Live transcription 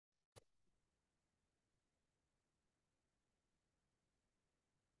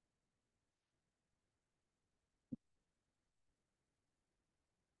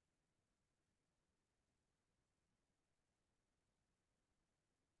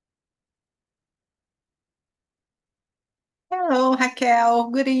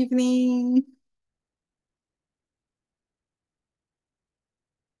Raquel. Good evening.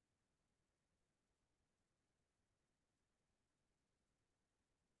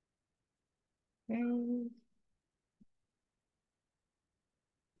 Okay.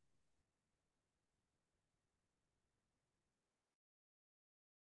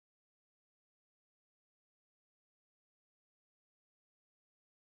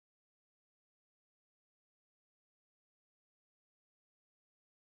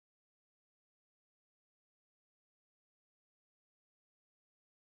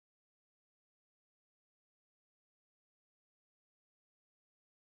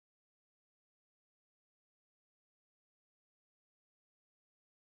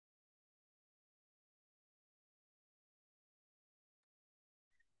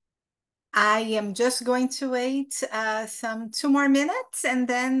 I am just going to wait some 2 more minutes and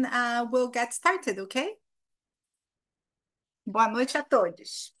then we'll get started, okay? Boa noite a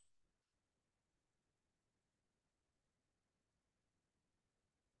todos.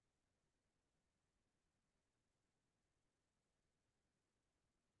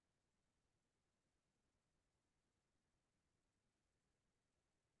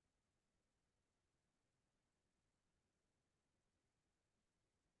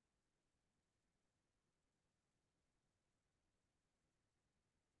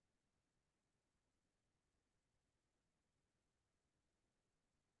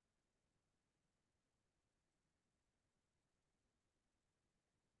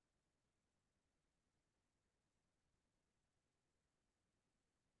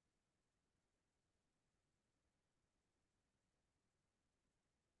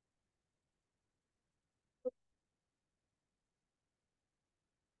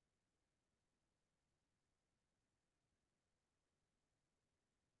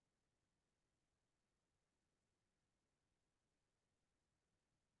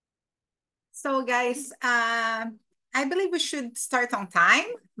 So guys, I believe we should start on time,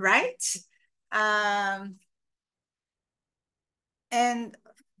 right? Um, and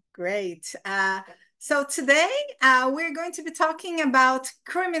great. So today we're going to be talking about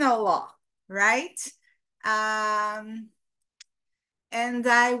criminal law, right? Um, and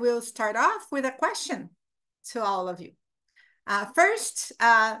I will start off with a question to all of you. First,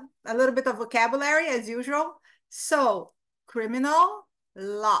 a little bit of vocabulary as usual. So,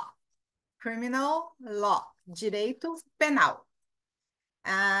 law, criminal law, direito penal.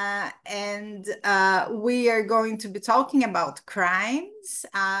 And we are going to be talking about crimes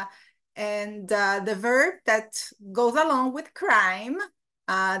and the verb that goes along with crime.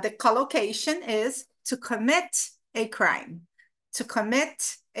 The collocation is to commit a crime, to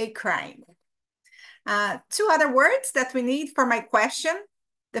commit a crime. Two other words that we need for my question.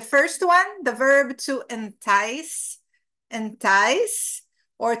 The first one, the verb to entice, entice,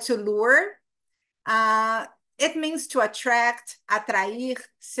 or to lure. It means to attract, atrair,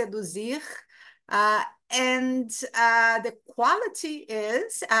 seduzir. And the quality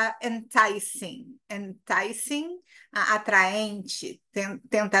is enticing, enticing, atraente,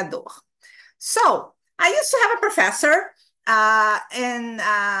 tentador. So I used to have a professor in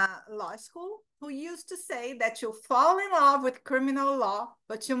law school who used to say that you fall in love with criminal law,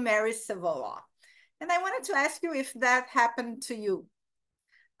 but you marry civil law. And I wanted to ask you if that happened to you.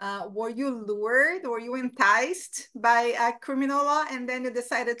 Were you lured, were you enticed by criminal law and then you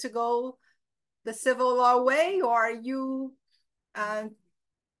decided to go the civil law way, or are you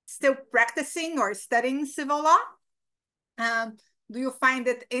still practicing or studying civil law? Do you find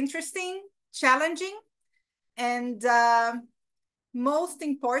it interesting, challenging? And most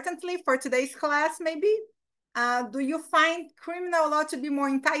importantly for today's class, maybe, do you find criminal law to be more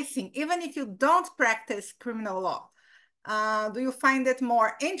enticing, even if you don't practice criminal law? Do you find it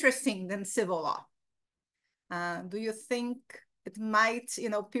more interesting than civil law? Do you think it might,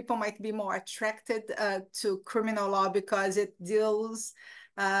 people might be more attracted to criminal law because it deals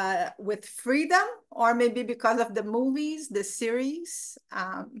with freedom, or maybe because of the movies, the series?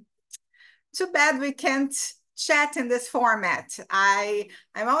 Too bad we can't chat in this format. I'm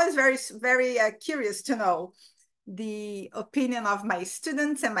always very, very curious to know the opinion of my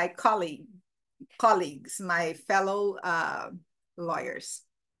students and my colleagues, my fellow lawyers.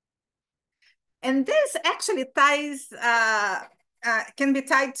 And this actually ties, can be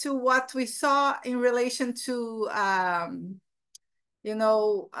tied to what we saw in relation to,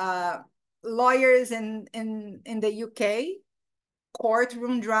 lawyers in the UK,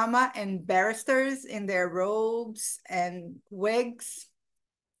 courtroom drama, and barristers in their robes and wigs.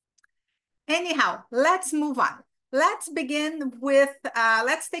 Anyhow, let's move on. Let's begin with,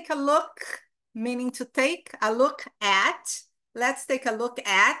 let's take a look, meaning to take a look at let's take a look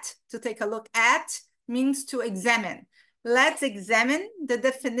at. To take a look at means to examine. Let's examine the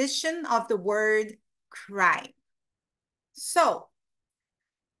definition of the word crime. So,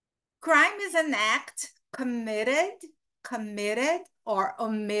 crime is an act committed or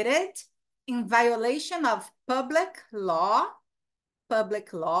omitted in violation of public law,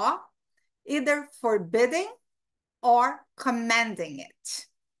 either forbidding or commanding it.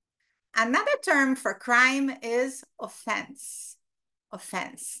 Another term for crime is offense.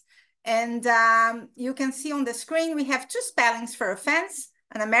 And you can see on the screen, we have two spellings for offense,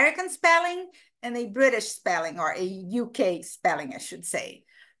 an American spelling and a British spelling, or a UK spelling, I should say.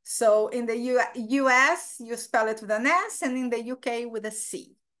 So in the US, you spell it with an S, and in the UK with a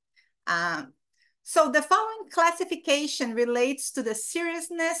C. So the following classification relates to the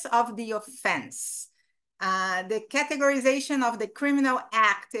seriousness of the offense. The categorization of the criminal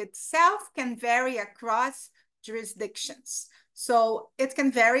act itself can vary across jurisdictions. So it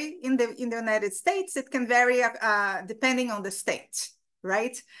can vary in the United States, it can vary depending on the state,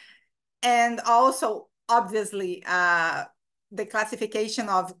 right? And also, obviously, the classification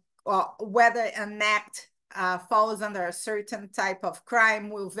of whether an act falls under a certain type of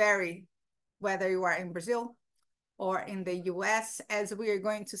crime will vary whether you are in Brazil or in the US, as we are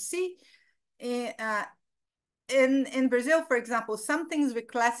going to see. In Brazil, for example, some things we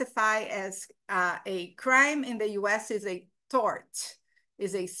classify as a crime. In the US is a tort,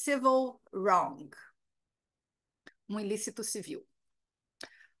 is a civil wrong, ilícito civil.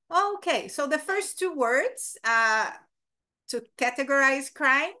 Okay, so the first two words to categorize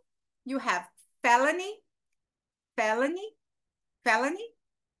crime, you have felony,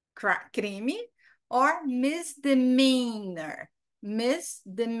 crime, or misdemeanor,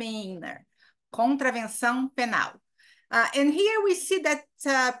 contravenção penal. And here we see that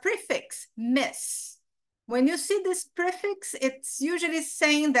prefix, mis. When you see this prefix, it's usually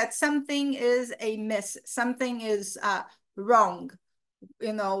saying that something is a miss, something is wrong.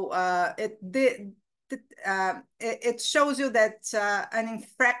 You know, it shows you that an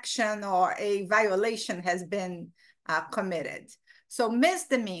infraction or a violation has been committed. So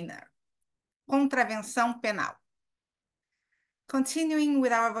misdemeanor, contravenção penal. Continuing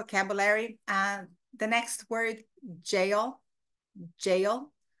with our vocabulary, the next word, jail,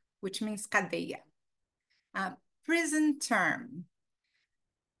 which means cadeia. Prison term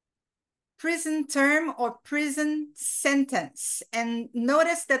or prison sentence. And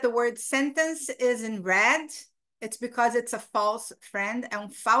notice that the word sentence is in red. It's because it's a false friend,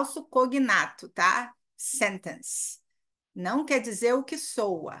 é falso cognato, tá? Sentence. Não quer dizer o que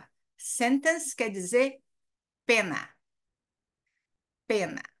soa. Sentence quer dizer pena.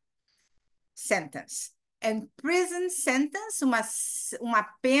 Sentence. And prison sentence, uma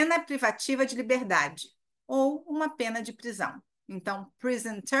pena privativa de liberdade ou uma pena de prisão. Então,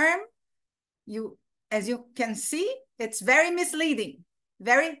 prison term, as you can see, it's very misleading.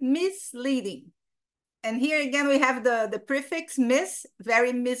 And here again, we have the prefix mis,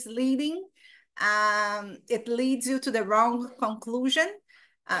 very misleading. It leads you to the wrong conclusion.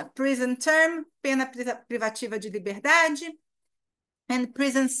 Prison term, pena privativa de liberdade. And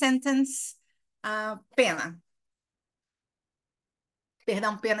prison sentence, pena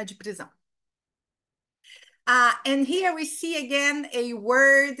de prisão. And here we see again a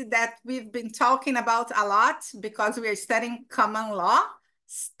word that we've been talking about a lot because we are studying common law,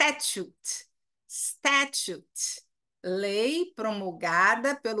 statute. Lei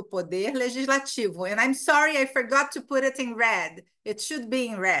promulgada pelo Poder Legislativo. And I'm sorry, I forgot to put it in red. It should be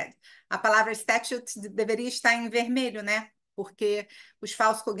in red. A palavra statute deveria estar em vermelho, né? Porque os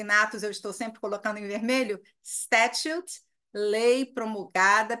falsos cognatos eu estou sempre colocando em vermelho. Statute, lei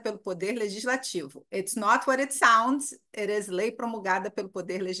promulgada pelo Poder Legislativo. It's not what it sounds. It is lei promulgada pelo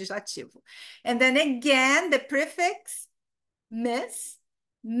Poder Legislativo. And then again, the prefix,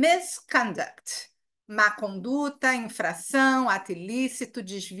 misconduct. Má conduta, infração, ato ilícito,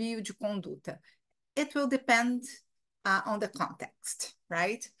 desvio de conduta. It will depend on the context,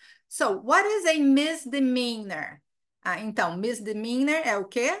 right? So, what is a misdemeanor? Então, misdemeanor é o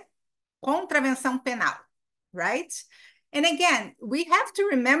quê? Contravenção penal, right? And again, we have to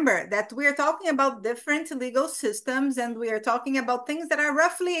remember that we are talking about different legal systems and we are talking about things that are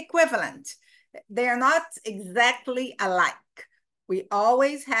roughly equivalent. They are not exactly alike. We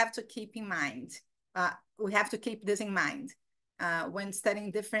always have to keep in mind. We have to keep this in mind when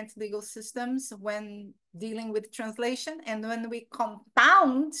studying different legal systems, when dealing with translation, and when we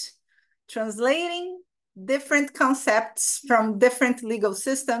compound translating different concepts from different legal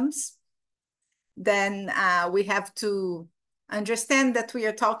systems, then we have to understand that we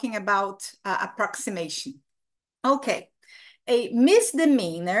are talking about approximation. Okay, A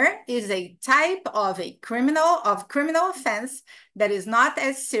misdemeanor is a type of criminal offense that is not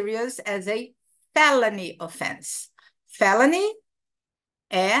as serious as a felony offense. Felony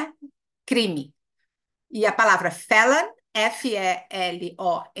é crime. E a palavra felon, F-E-L-O-N,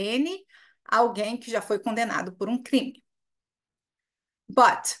 alguém que já foi condenado por um crime.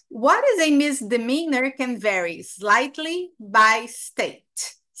 But what is a misdemeanor can vary slightly by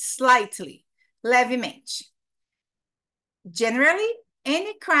state. Slightly, levemente. Generally,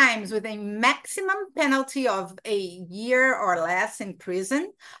 any crimes with a maximum penalty of a year or less in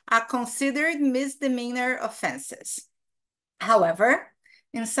prison are considered misdemeanor offenses. However,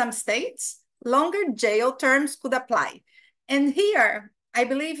 in some states, longer jail terms could apply. And here, I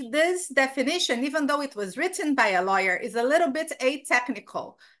believe this definition, even though it was written by a lawyer, is a little bit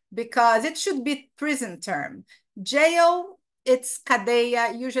atypical because it should be prison term. Jail, it's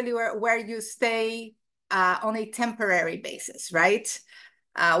cadeia, usually where you stay on a temporary basis, right?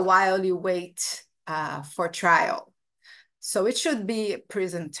 While you wait for trial. So it should be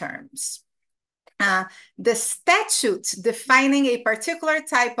prison terms. The statute defining a particular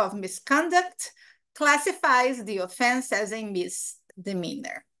type of misconduct classifies the offense as a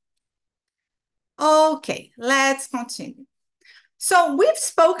misdemeanor. Okay, let's continue. So we've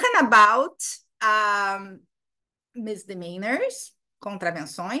spoken about misdemeanors,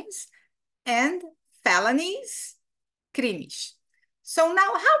 contravenções, and felonies, crimes. So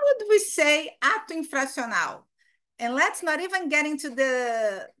now how would we say ato infracional? And let's not even get into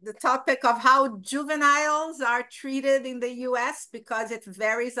the topic of how juveniles are treated in the US because it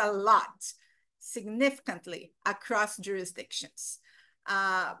varies a lot, significantly across jurisdictions.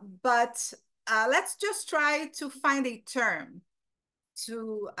 But let's just try to find a term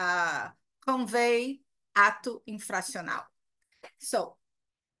to convey ato infracional. So,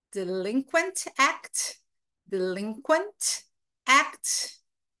 delinquent act,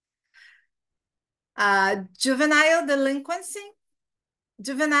 juvenile delinquency,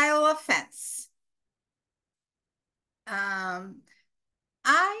 juvenile offense. I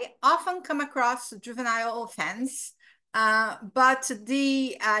often come across juvenile offense, but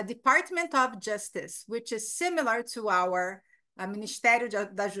the Department of Justice, which is similar to our Ministério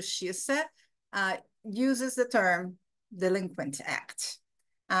da Justiça, uses the term delinquent act.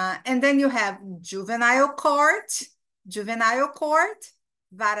 And then you have juvenile court,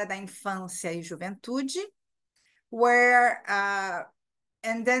 vara da infância e juventude, where,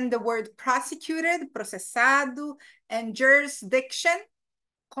 and then the word prosecuted, processado, and jurisdiction,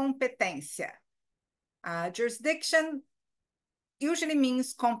 competência. Jurisdiction usually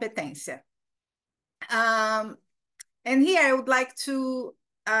means competência. And here I would like to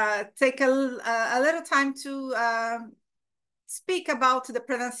take a little time to speak about the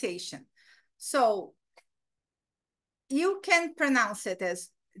pronunciation. So you can pronounce it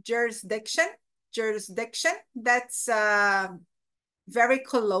as jurisdiction. That's very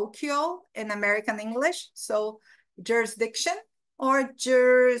colloquial in American English. So jurisdiction or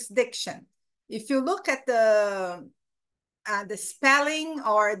jurisdiction. If you look at the spelling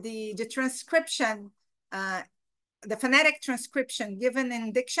or the transcription, the phonetic transcription given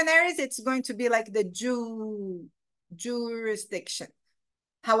in dictionaries, it's going to be like the jurisdiction.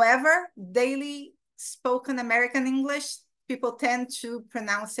 However, daily spoken American English, people tend to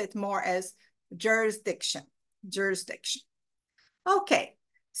pronounce it more as jurisdiction. Okay,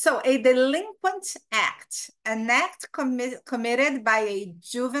 so a delinquent act, an act committed by a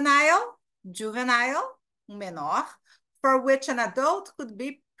juvenile, menor, for which an adult could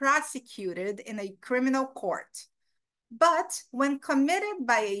be prosecuted in a criminal court. But when committed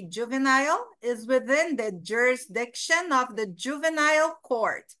by a juvenile, is within the jurisdiction of the juvenile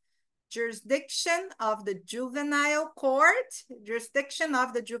court. Jurisdiction of the juvenile court,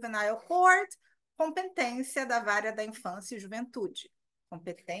 competência da vara da infância e juventude.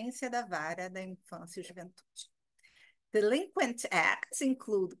 Competência da vara da infância e juventude. Delinquent acts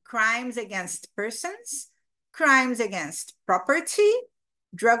include crimes against persons, crimes against property,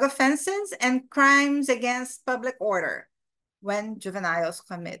 drug offenses, and crimes against public order when juveniles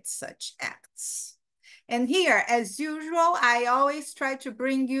commit such acts. And here, as usual, I always try to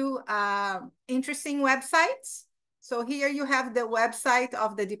bring you interesting websites. So here you have the website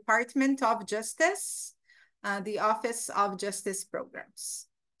of the Department of Justice, the Office of Justice Programs.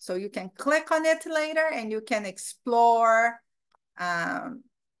 So you can click on it later and you can explore the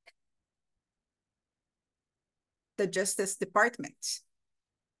Justice Department.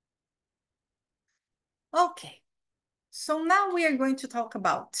 Okay, so now we are going to talk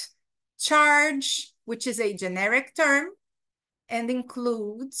about charge, which is a generic term and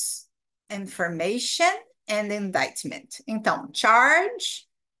includes information and indictment. Então, charge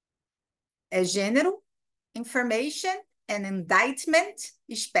é gênero, information, and indictment,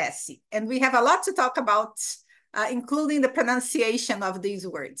 espécie. And we have a lot to talk about, including the pronunciation of these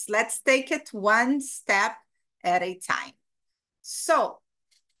words. Let's take it one step at a time. So,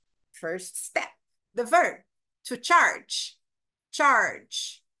 first step, the verb, to charge.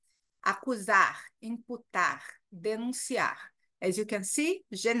 Charge, acusar, imputar, denunciar. As you can see,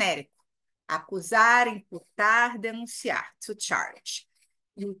 genérico. Acusar, imputar, denunciar, to charge.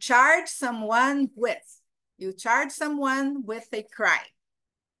 You charge someone with. You charge someone with a crime.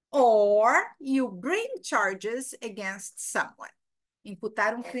 Or you bring charges against someone.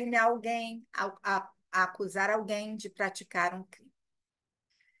 Imputar um crime a alguém, acusar alguém de praticar um crime.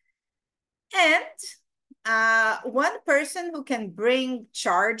 And one person who can bring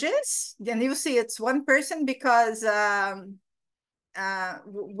charges, then you see it's one person because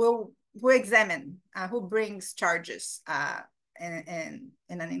we'll examine who brings charges in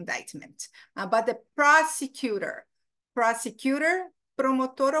an indictment. But the prosecutor,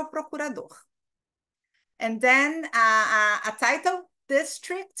 promotor ou procurador. And then a title,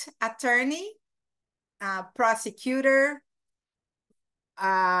 district attorney, prosecutor,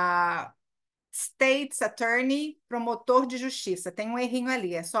 state's attorney, promotor de justiça. Tem um errinho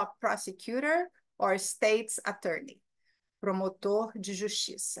ali, é só prosecutor or state's attorney, promotor de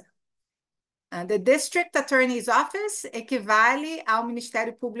justiça. The district attorney's office equivale ao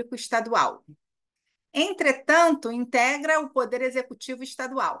Ministério Público Estadual. Entretanto, integra o Poder Executivo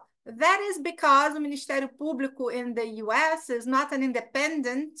Estadual. That is because o Ministério Público in the US is not an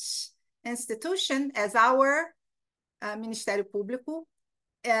independent institution as our Ministério Público.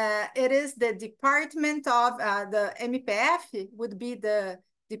 It is the Department of, the MPF would be the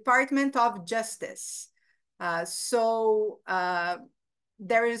Department of Justice. So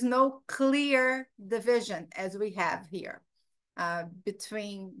there is no clear division as we have here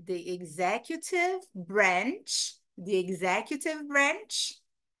between the executive branch. Do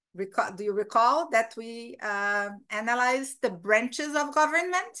you recall that we analyzed the branches of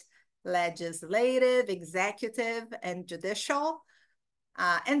government? Legislative, executive, and judicial.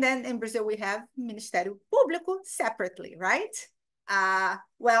 And then in Brazil, we have Ministério Público separately, right?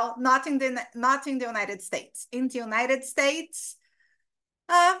 Well, not in the United States. In the United States,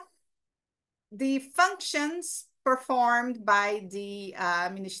 the functions performed by the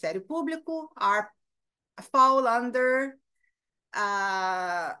Ministério Público fall under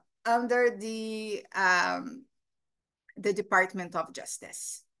the Department of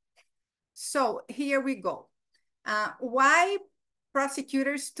Justice. So here we go. Why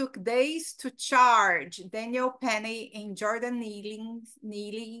prosecutors took days to charge Daniel Penny and Jordan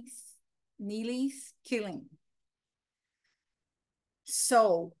Neely's killing?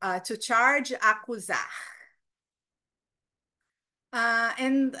 So to charge, acusar.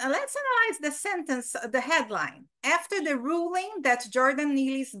 And let's analyze the sentence, the headline. After the ruling that Jordan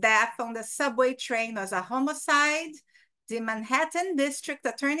Neely's death on the subway train was a homicide, the Manhattan District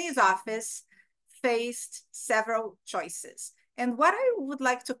Attorney's Office faced several choices. And what I would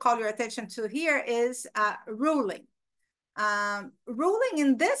like to call your attention to here is ruling. Ruling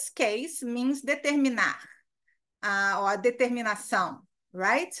in this case means determinar, or determinação,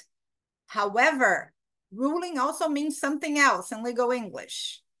 right? However, ruling also means something else in legal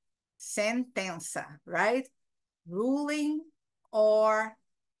English. Sentença, right? Ruling or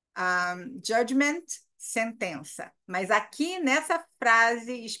judgment, sentença. Mas aqui nessa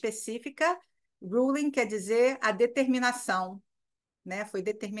frase específica, ruling quer dizer a determinação, né? Foi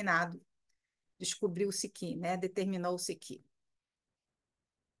determinado, descobriu-se que, né? Determinou-se que.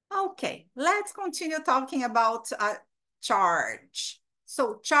 Okay, let's continue talking about charge.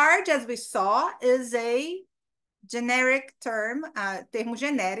 So charge, as we saw, is a generic term, termo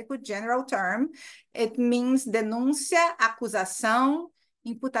genérico, general term. It means denúncia, acusação,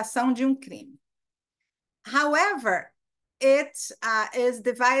 imputação de um crime. However, it is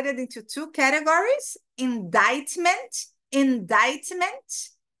divided into two categories: indictment.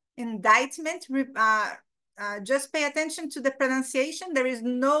 Just pay attention to the pronunciation. There is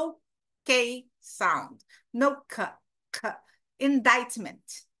no K sound, no K. Indictment.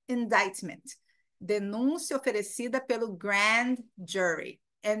 Denúncia oferecida pelo grand jury.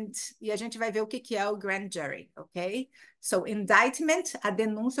 E a gente vai ver o que é o grand jury, ok? So, indictment, a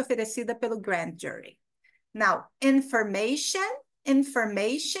denúncia oferecida pelo grand jury. Now, information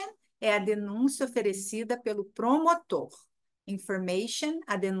é a denúncia oferecida pelo promotor. Information,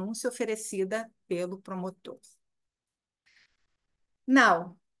 a denúncia oferecida pelo promotor.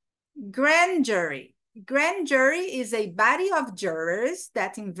 Now, grand jury. Grand jury is a body of jurors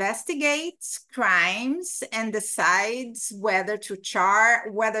that investigates crimes and decides whether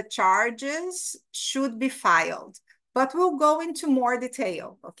charges should be filed. But we'll go into more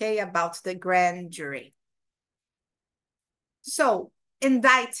detail, okay, about the grand jury. So,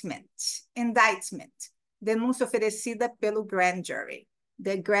 indictment, denúncia oferecida pelo grand jury.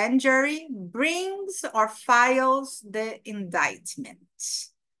 The grand jury brings or files the indictment.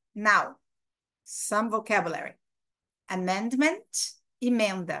 Now, some vocabulary. Amendment,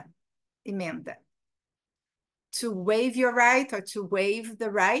 emenda. To waive your right or to waive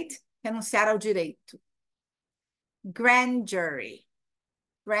the right, renunciar ao direito. Grand jury.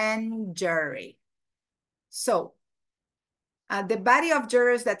 So, the body of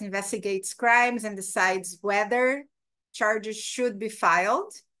jurors that investigates crimes and decides whether charges should be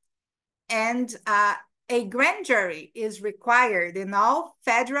filed. And a grand jury is required in all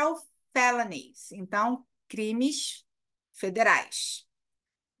federal felonies. Então, crimes federais.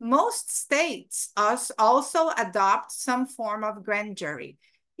 Most states also adopt some form of grand jury.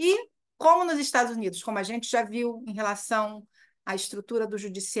 E, como nos Estados Unidos, como a gente já viu em relação à estrutura do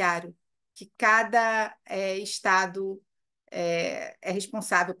judiciário, que cada estado é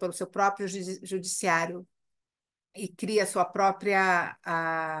responsável pelo seu próprio judiciário e cria a sua própria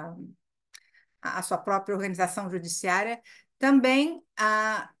organização judiciária, também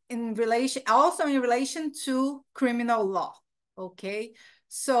in relation to criminal law, okay?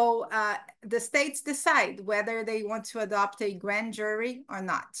 So the states decide whether they want to adopt a grand jury or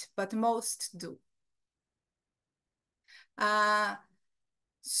not, but most do.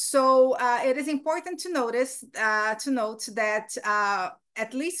 So it is important to note that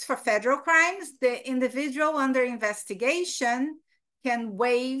at least for federal crimes, the individual under investigation can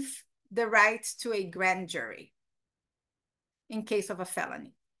waive the right to a grand jury in case of a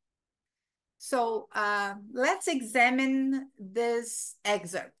felony. So let's examine this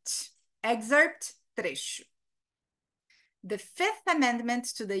excerpt. Excerpt trecho. The Fifth Amendment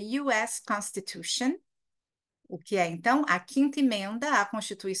to the U.S. Constitution, o que é, então, a quinta emenda à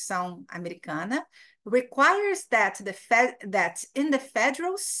Constituição Americana, requires that in the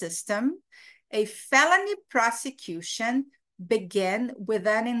federal system, a felony prosecution begin with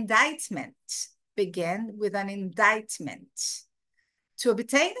an indictment. To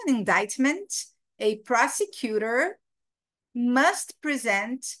obtain an indictment, a prosecutor must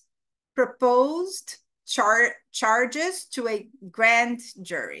present proposed charges to a grand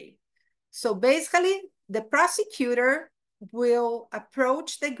jury. So basically, the prosecutor will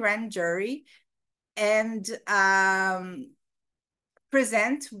approach the grand jury and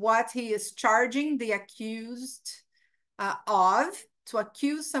present what he is charging the accused of, to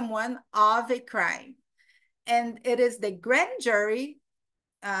accuse someone of a crime. And it is the grand jury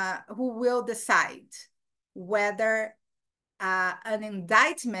who will decide whether an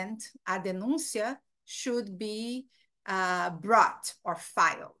indictment, a denúncia, should be brought or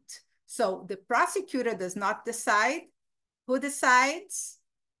filed. So the prosecutor does not decide. Who decides?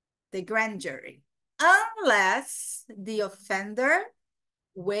 The grand jury, unless the offender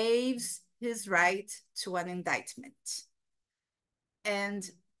waives his right to an indictment. And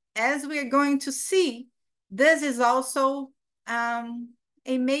as we are going to see, this is also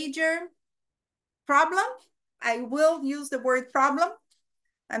a major problem. I will use the word problem.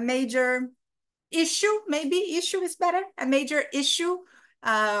 A major issue, maybe issue is better. A major issue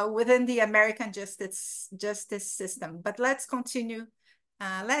within the American justice system. But let's continue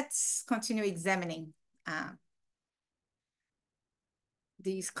examining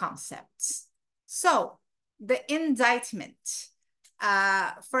these concepts. So the indictment.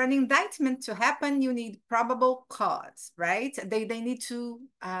 For an indictment to happen, you need probable cause, right? They need to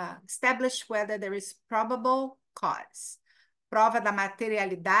establish whether there is probable cause. Prova da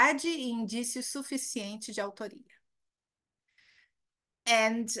materialidade e indício suficiente de autoria.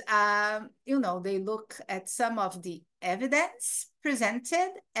 And, they look at some of the evidence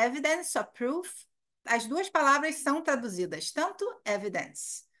presented, evidence or proof. As duas palavras são traduzidas, tanto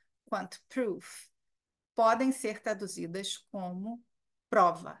evidence quanto proof podem ser traduzidas como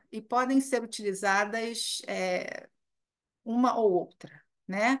prova e podem ser utilizadas uma ou outra,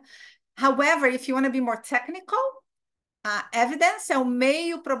 né? However, if you want to be more technical, evidence é o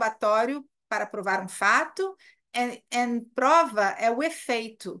meio probatório para provar um fato, and prova é o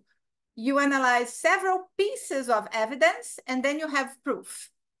efeito. You analyze several pieces of evidence, and then you have proof,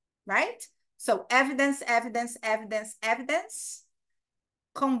 right? So evidence,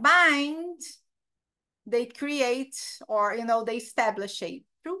 combined, they create, or, they establish a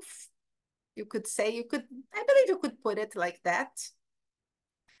proof. I believe you could put it like that.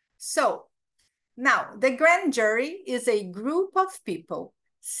 So Now, the grand jury is a group of people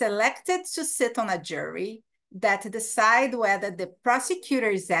selected to sit on a jury that decide whether the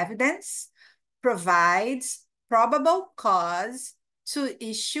prosecutor's evidence provides probable cause to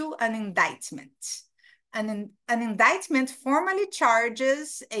issue an indictment. An indictment formally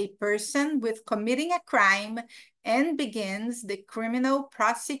charges a person with committing a crime and begins the criminal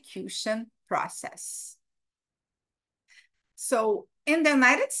prosecution process. So in the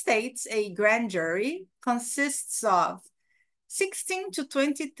United States, a grand jury consists of 16 to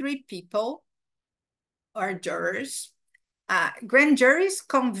 23 people or jurors. Grand juries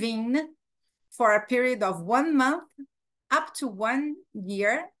convene for a period of 1 month up to 1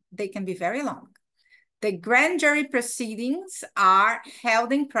 year. They can be very long. The grand jury proceedings are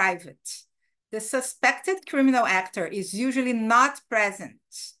held in private. The suspected criminal actor is usually not present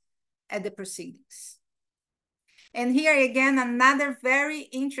at the proceedings. And here again, another very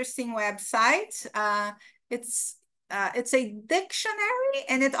interesting website. It's a dictionary,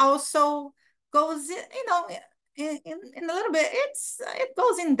 and it also goes, in a little bit, it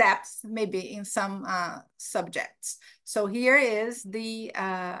goes in depth, maybe in some subjects. So here is the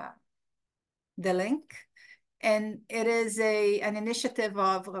link, and it is an initiative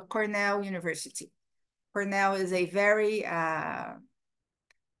of Cornell University. Cornell is a very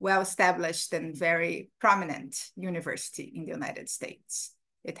well-established and very prominent university in the United States.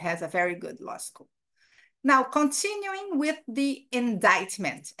 It has a very good law school. Now, continuing with the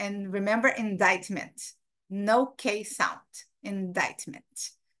indictment, and remember indictment, no K sound,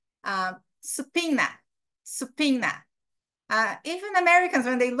 indictment. Subpoena. Even Americans,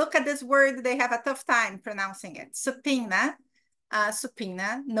 when they look at this word, they have a tough time pronouncing it. Subpoena,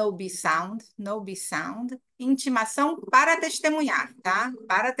 no B sound, no B sound. Intimação para testemunhar, tá?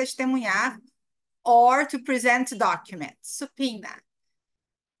 Para testemunhar, or to present documents. Subpoena.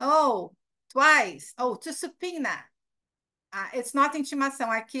 Oh, twice. Oh, to subpoena. It's not intimação.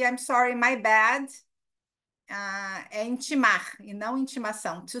 Aqui, I'm sorry, my bad. É intimar, e não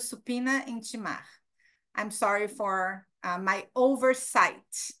intimação. To subpoena, intimar. I'm sorry for my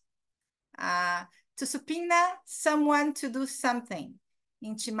oversight. To subpoena someone to do something.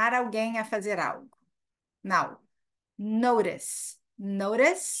 Intimar alguém a fazer algo. Now, notice.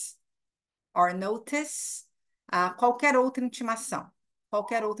 Notice or notice. Qualquer outra intimação.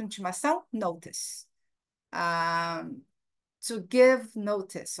 Qualquer outra intimação, notice. To give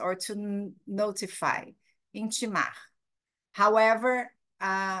notice or to notify. Intimar. However,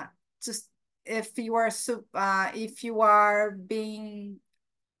 if you are being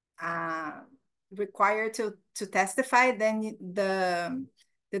required to testify, then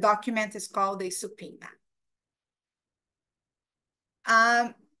the document is called a subpoena.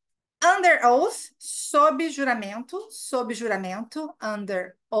 Under oath, sob juramento,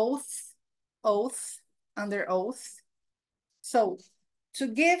 under oath, under oath. So, to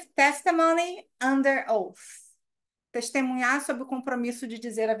give testimony under oath. Testemunhar sob o compromisso de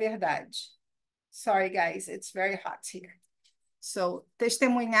dizer a verdade. Sorry, guys, it's very hot here. So,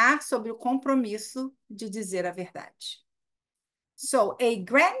 testemunhar sobre o compromisso de dizer a verdade. So, a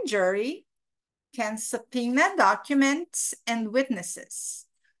grand jury can subpoena documents and witnesses.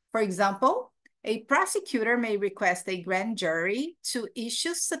 For example, a prosecutor may request a grand jury to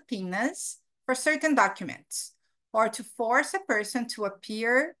issue subpoenas for certain documents or to force a person to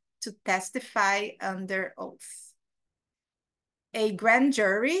appear to testify under oath. A grand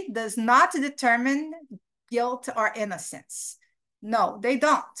jury does not determine guilt or innocence. No, they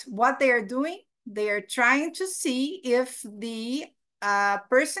don't. What they are doing, they are trying to see if the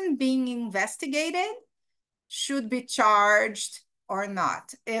person being investigated should be charged or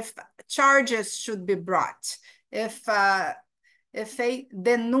not, if charges should be brought, if a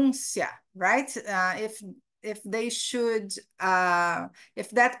denúncia, right? If they should, if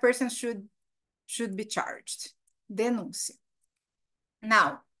that person should be charged, denúncia.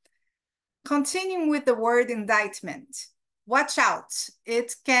 Now, continuing with the word indictment, watch out.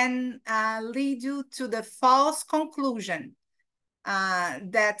 It can lead you to the false conclusion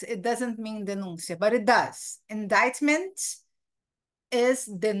that it doesn't mean denúncia, but it does. Indictment is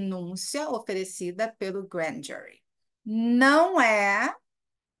denúncia oferecida pelo grand jury. Não é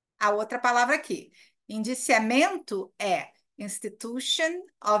a outra palavra aqui. Indiciamento é institution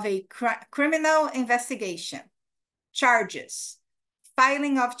of a criminal investigation, charges,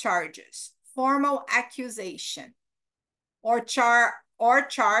 filing of charges, formal accusation, or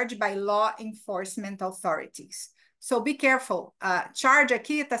charge by law enforcement authorities. So be careful. Charge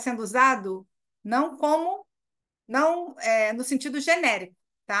aqui está sendo usado não no sentido genérico,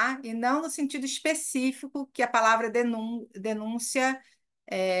 tá? E não no sentido específico que a palavra denúncia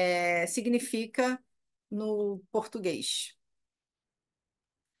significa no português.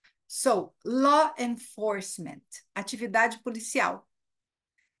 So, law enforcement, atividade policial.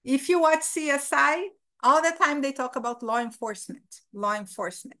 If you watch CSI, all the time they talk about law enforcement, law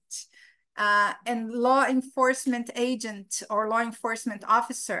enforcement. And law enforcement agent or law enforcement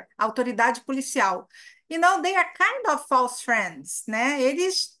officer, autoridade policial. You know, they are kind of false friends, né?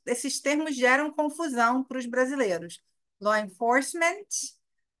 Esses termos geram confusão para os brasileiros. Law enforcement,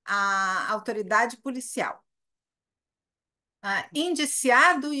 autoridade policial.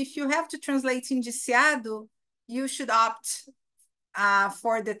 Indiciado, if you have to translate indiciado, you should opt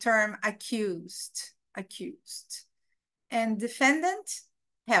for the term accused. And defendant,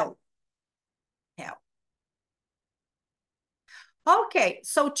 held. Okay,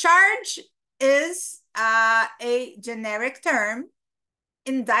 so charge is a generic term.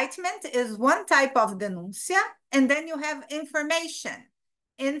 Indictment is one type of denúncia, and then you have information.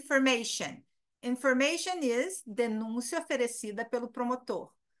 Information is denúncia oferecida pelo promotor.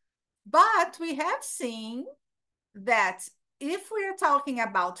 But we have seen that if we are talking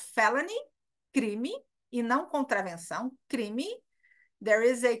about felony, crime, e não contravenção, crime, there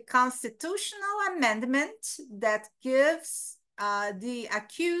is a constitutional amendment that gives the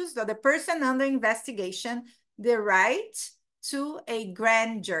accused or the person under investigation the right to a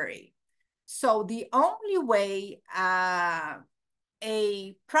grand jury. So the only way a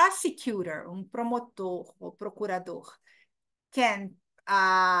prosecutor, promotor ou procurador, can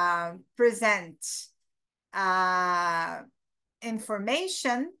present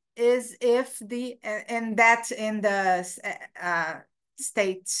information is if the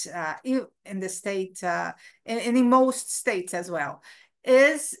state and in most states as well,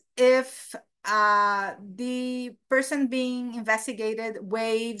 is if the person being investigated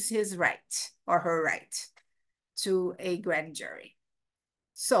waives his right or her right to a grand jury.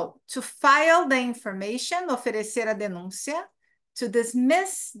 So, to file the information, oferecer a denúncia, to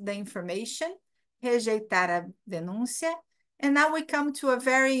dismiss the information, rejeitar a denúncia, and now we come to a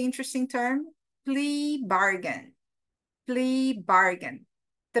very interesting term, plea bargain. Plea bargain,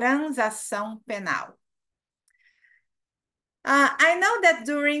 transação penal. I know that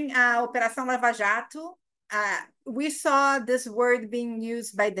during Operação Lava Jato, we saw this word being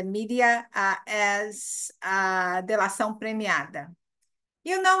used by the media as delação premiada.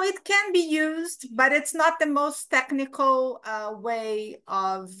 You know, it can be used, but it's not the most technical way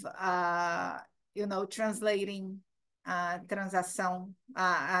of, translating transação,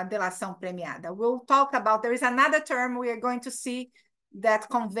 delação premiada. We'll talk about, there is another term we are going to see that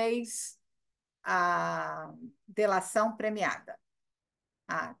conveys delação premiada.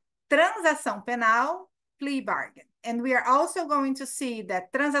 Transação penal, plea bargain. And we are also going to see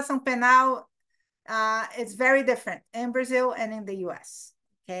that transação penal is very different in Brazil and in the US,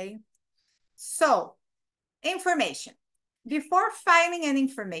 okay? So, information. Before filing an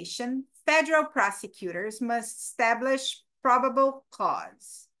information, federal prosecutors must establish probable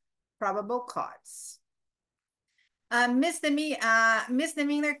cause.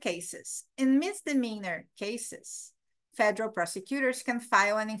 Misdemeanor cases. In misdemeanor cases, federal prosecutors can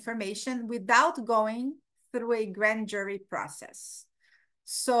file an information without going through a grand jury process.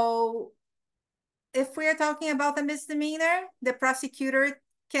 So if we are talking about a misdemeanor, the prosecutor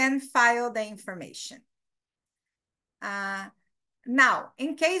can file the information. Now,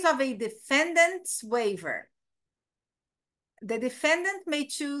 in case of a defendant's waiver, the defendant may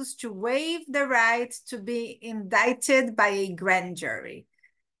choose to waive the right to be indicted by a grand jury.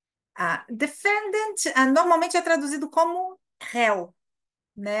 Defendant normalmente é traduzido como réu,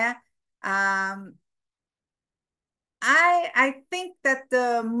 né? I think that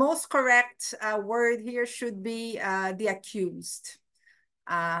the most correct word here should be the accused.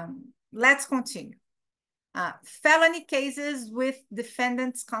 Let's continue. Felony cases with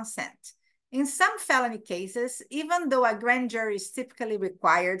defendant's consent. In some felony cases, even though a grand jury is typically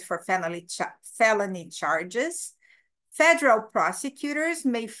required for felony charges, federal prosecutors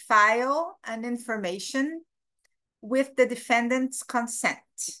may file an information with the defendant's consent.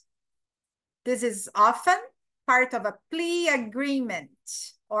 This is often part of a plea agreement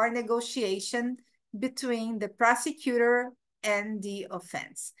or negotiation between the prosecutor and the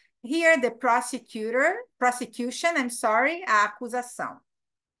offense. Here, the prosecution, a acusação.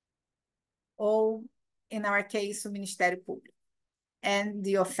 Or, in our case, o Ministério Público, and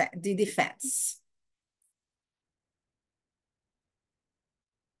the defense.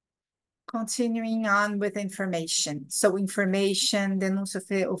 Continuing on with information. So, information, denúncia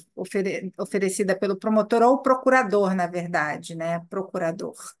oferecida pelo promotor ou procurador, na verdade, né?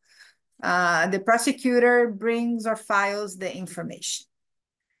 Procurador. The prosecutor brings or files the information.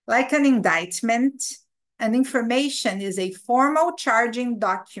 Like an indictment, an information is a formal charging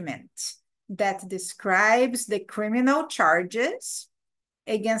document that describes the criminal charges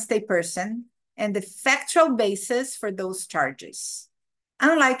against a person and the factual basis for those charges.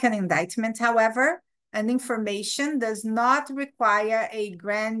 Unlike an indictment, however, an information does not require a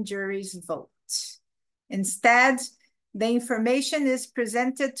grand jury's vote. Instead, the information is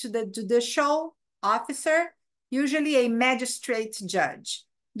presented to the judicial officer, usually a magistrate judge.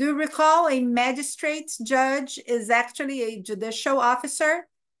 Do you recall a magistrate judge is actually a judicial officer?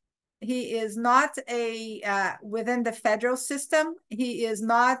 He is not within the federal system, he is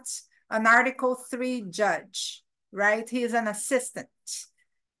not an Article 3 judge, right? He is an assistant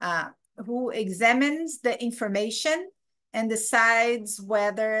who examines the information and decides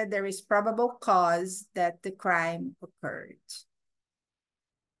whether there is probable cause that the crime occurred.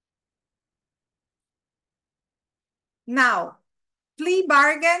 Now, plea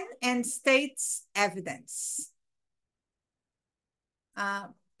bargain and state's evidence.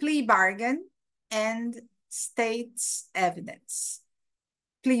 Plea bargain and state's evidence.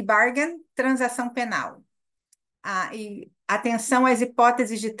 Plea bargain, transação penal. E atenção, as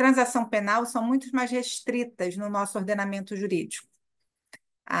hipóteses de transação penal são muito mais restritas no nosso ordenamento jurídico.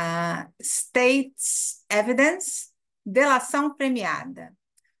 State's evidence, delação premiada.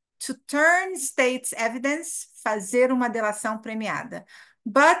 To turn state's evidence, fazer uma delação premiada.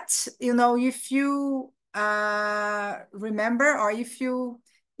 But, you know, if you remember, or if you,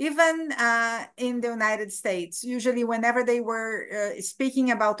 even in the United States, usually whenever they were speaking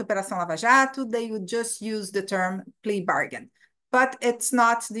about Operação Lava Jato, they would just use the term plea bargain. But it's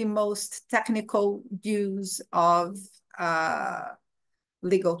not the most technical use of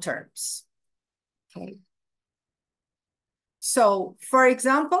legal terms. Okay. So, for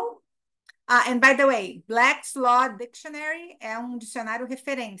example, and by the way, Black's Law Dictionary é um dicionário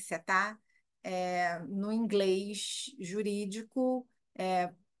referência, tá? No inglês jurídico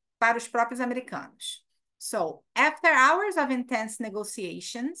para os próprios americanos. So, after hours of intense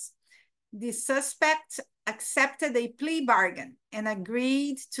negotiations, the suspect accepted a plea bargain and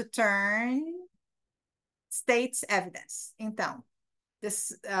agreed to turn state's evidence. Então,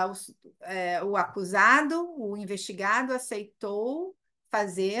 o acusado, o investigado, aceitou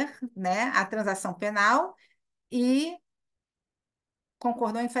fazer, né, a transação penal e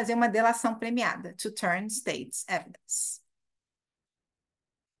concordou em fazer uma delação premiada, to turn state's evidence.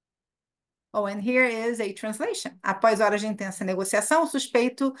 Oh, and here is a translation. Após horas de intensa negociação, o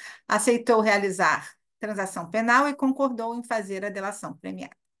suspeito aceitou realizar transação penal e concordou em fazer a delação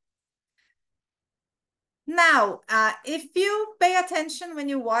premiada. Now, if you pay attention when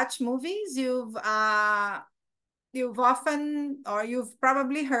you watch movies, you've often, or you've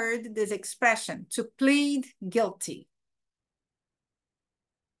probably heard this expression, to plead guilty,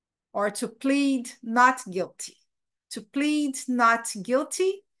 or to plead not guilty. To plead not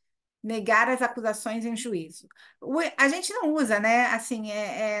guilty, negar as acusações em juízo. A gente não usa, né? Assim,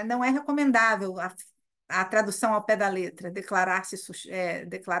 não é recomendável a tradução ao pé da letra, declarar-se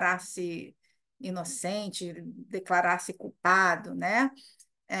inocente, declarar-se culpado, né?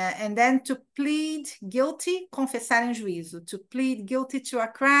 And then to plead guilty, confessar em juízo. To plead guilty to a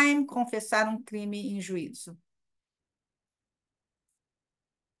crime, confessar um crime em juízo.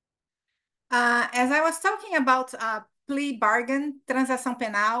 As I was talking about plea bargain, transação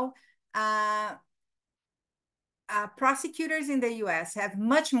penal, prosecutors in the US have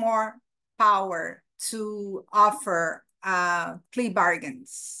much more power to offer plea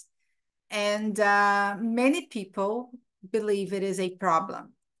bargains. And many people believe it is a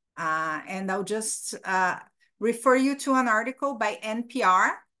problem. And I'll just refer you to an article by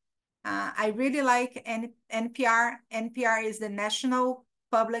NPR. I really like NPR. NPR is the National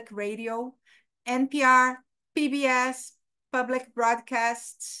Public Radio. NPR, PBS, Public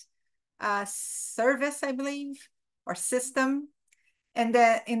Broadcast Service, I believe, or system, and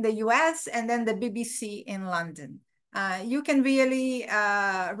then in the US, and then the BBC in London. You can really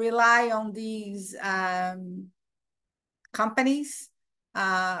rely on these companies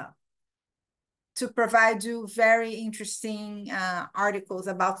to provide you very interesting articles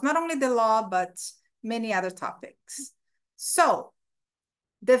about not only the law, but many other topics. So,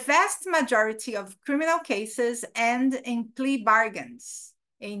 the vast majority of criminal cases end in plea bargains,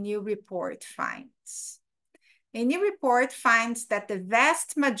 a new report finds. A new report finds that the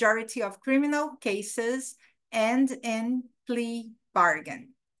vast majority of criminal cases end in plea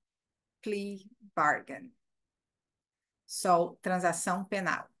bargain. Plea bargain. So, transação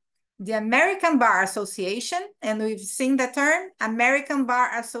penal. The American Bar Association, and we've seen the term, American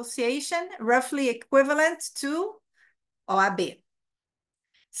Bar Association, roughly equivalent to OAB.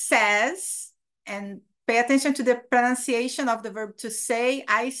 says, and pay attention to the pronunciation of the verb to say.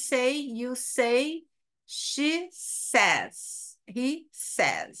 I say, you say, she says, he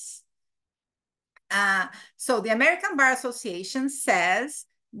says. So the American Bar Association says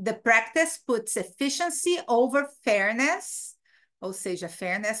the practice puts efficiency over fairness, ou seja,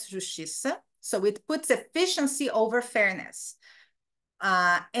 fairness, justiça. So it puts efficiency over fairness,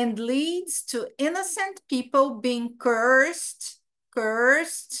 and leads to innocent people being coerced,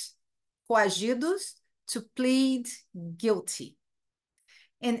 coagidos, to plead guilty.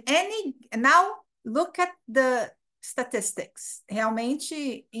 Now look at the statistics,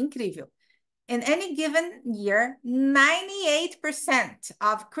 realmente incrível. In any given year, 98%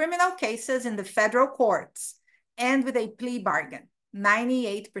 of criminal cases in the federal courts end with a plea bargain.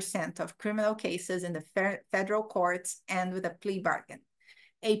 98% of criminal cases in the federal courts end with a plea bargain.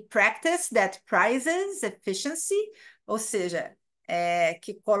 A practice that prizes efficiency, ou seja,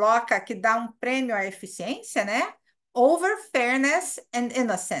 que dá prêmio à eficiência, né? Over fairness and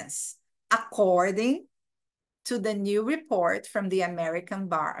innocence, according to the new report from the American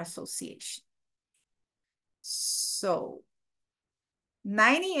Bar Association. So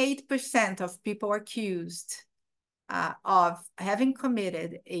 98% of people accused of having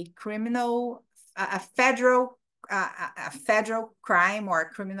committed a federal crime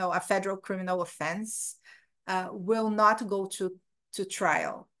or a federal criminal offense will not go to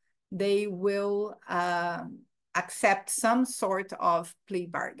trial. They will accept some sort of plea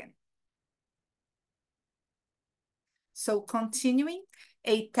bargain. So continuing,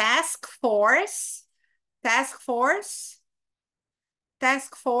 a task force,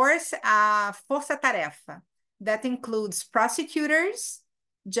 força-tarefa, that includes prosecutors,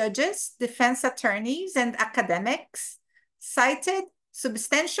 judges, defense attorneys, and academics, cited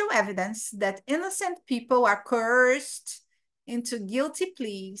substantial evidence that innocent people are coerced into guilty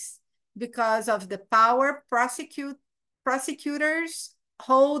pleas because of the power prosecutors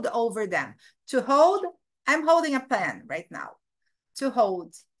hold over them. To hold, I'm holding a pen right now. To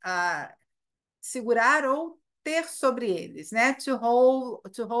hold, segurar ou ter sobre eles, né? To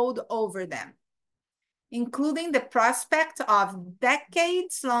hold over them, including the prospect of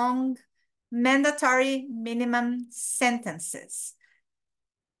decades-long mandatory minimum sentences.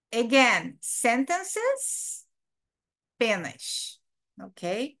 Again, sentences, penas,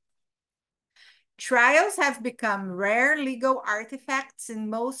 okay? Trials have become rare legal artifacts in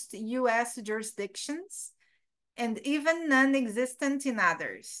most US jurisdictions and even non-existent in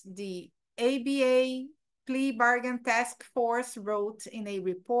others. The ABA Plea Bargain Task Force wrote in a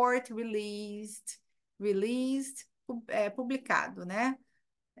report publicado, né?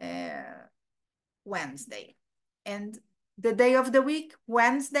 Wednesday. And the day of the week,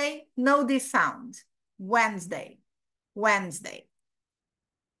 Wednesday, know this sound, Wednesday.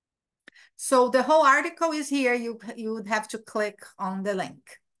 So the whole article is here. You would have to click on the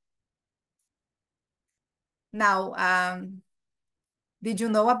link. Now, did you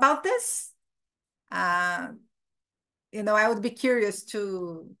know about this? You know, I would be curious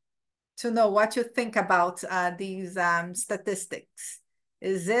to know what you think about these statistics.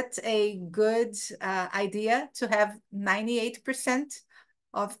 Is it a good idea to have 98%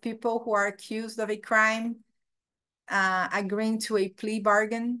 of people who are accused of a crime agreeing to a plea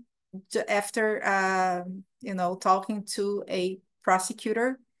bargain after, you know, talking to a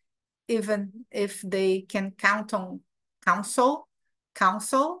prosecutor, even if they can count on counsel,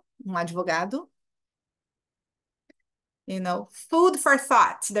 advogado? You know, food for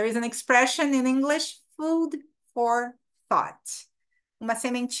thought. There is an expression in English, food for thought. Uma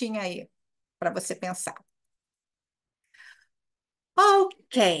sementinha aí para você pensar.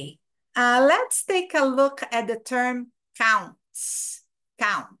 Okay, let's take a look at the term counts.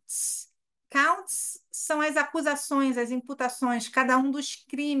 Counts são as acusações, as imputações, cada dos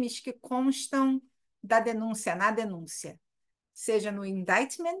crimes que constam da denúncia, na denúncia, seja no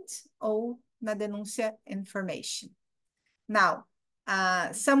indictment ou na denúncia information. Now,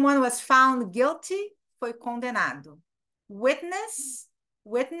 someone was found guilty, foi condenado. Witness,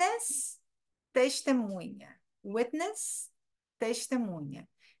 testemunha. Witness, testemunha.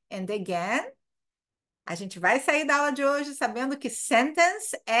 And again, a gente vai sair da aula de hoje sabendo que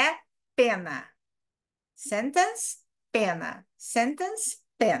sentence é pena. Sentence, pena. Sentence,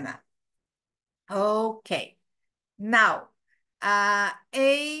 pena. Okay. Now,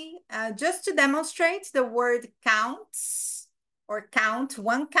 just to demonstrate the word counts, or count,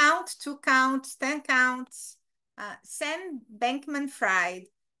 1 count, 2 counts, 10 counts, Sam Bankman-Fried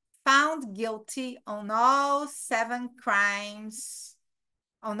found guilty on all 7 crimes,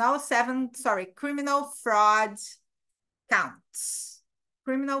 criminal fraud counts.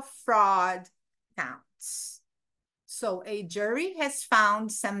 criminal fraud counts. So a jury has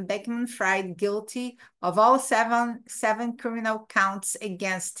found Sam Beckman-Fried guilty of all seven criminal counts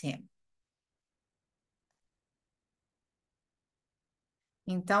against him.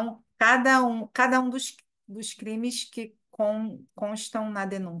 Então, cada um dos crimes que constam na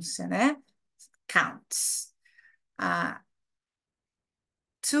denúncia, né? Counts.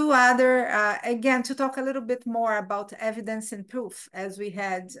 Two other, again, to talk a little bit more about evidence and proof, as we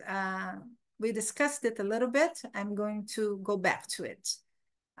discussed it a little bit. I'm going to go back to it.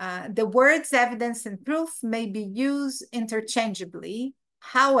 The words evidence and proof may be used interchangeably.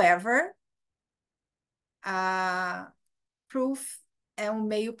 However, proof é um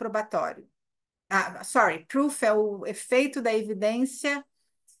meio probatório. Proof é o efeito da evidência,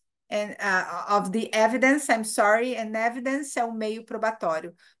 and of the evidence, I'm sorry, and evidence é o meio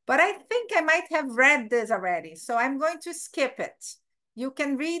probatório. But I think I might have read this already, so I'm going to skip it. You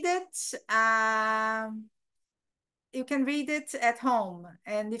can read it. You can read it at home,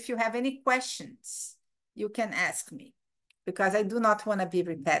 and if you have any questions, you can ask me, because I do not want to be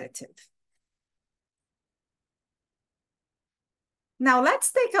repetitive. Now,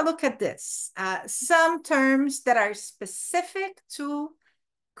 let's take a look at this. Some terms that are specific to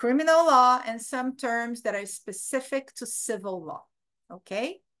criminal law and some terms that are specific to civil law,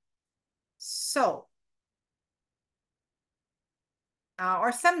 okay? So,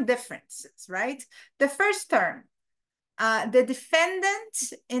 or some differences, right? The first term, the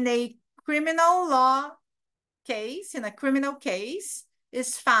defendant in a criminal law case, in a criminal case,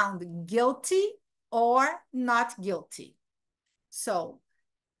 is found guilty or not guilty. So,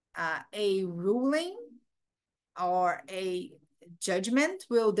 a ruling or a judgment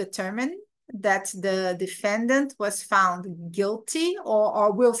will determine that the defendant was found guilty,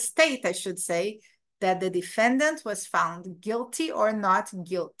 or will state, I should say, that the defendant was found guilty or not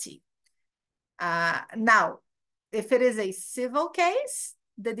guilty. Now, if it is a civil case,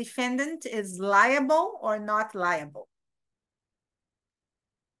 the defendant is liable or not liable.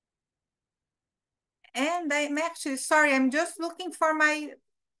 And I'm actually, sorry, I'm just looking for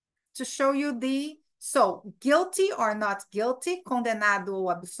to show you so guilty or not guilty, condenado ou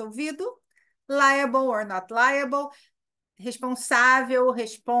absolvido, liable or not liable, responsável,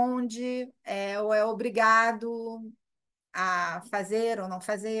 responde, ou é obrigado a fazer ou não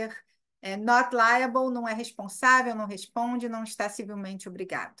fazer. Not liable, não é responsável, não responde, não está civilmente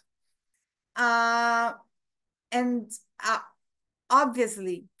obrigado.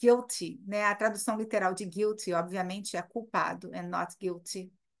 Obviously, guilty, né? A tradução literal de guilty, obviamente, é culpado, and not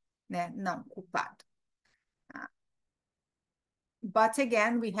guilty, né? Não, culpado. But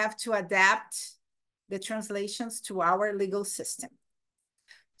again, we have to adapt the translations to our legal system.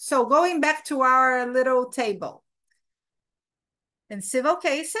 So going back to our little table. In civil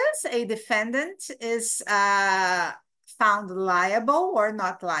cases, a defendant is found liable or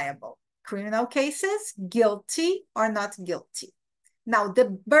not liable. Criminal cases, guilty or not guilty. Now, the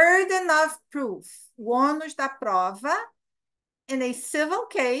burden of proof, o ônus da prova, in a civil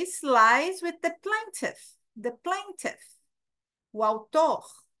case lies with the plaintiff. The plaintiff. O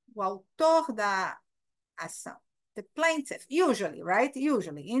autor da ação. The plaintiff, usually, right?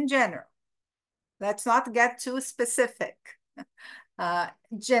 Usually, in general. Let's not get too specific.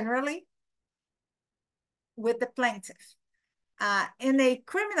 Generally, with the plaintiff. In a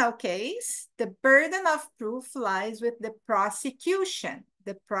criminal case, the burden of proof lies with the prosecution.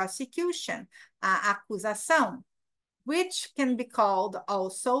 The prosecution, a acusação, which can be called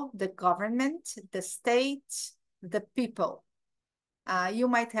also the government, the state, the people. You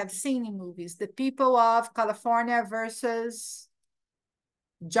might have seen in movies, the people of California versus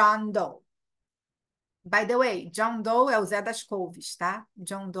John Doe. By the way, John Doe é o Zé das Couves, tá?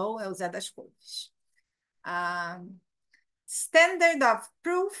 John Doe é o Zé das Couves. Standard of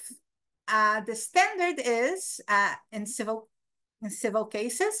proof. The standard is, in civil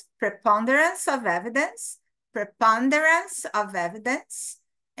cases, preponderance of evidence,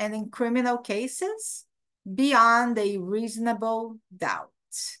 and in criminal cases, beyond a reasonable doubt.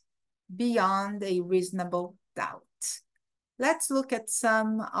 Beyond a reasonable doubt. Let's look at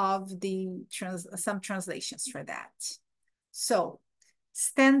some translations for that. So,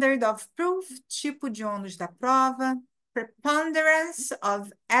 standard of proof, tipo de ônus da prova, preponderance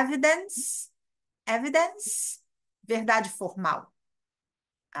of evidence, verdade formal.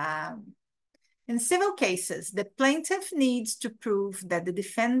 In civil cases, the plaintiff needs to prove that the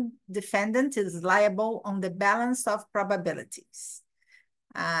defendant is liable on the balance of probabilities.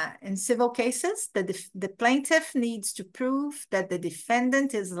 In civil cases, the plaintiff needs to prove that the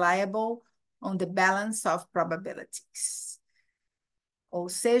defendant is liable on the balance of probabilities. Ou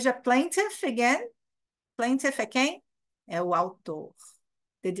seja, plaintiff, again. Plaintiff é quem? É o autor.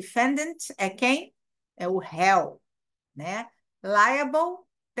 The defendant é quem? É o réu, né? Liable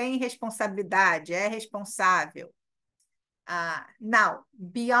tem responsabilidade, é responsável. Now,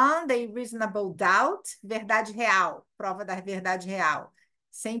 beyond a reasonable doubt, verdade real, prova da verdade real,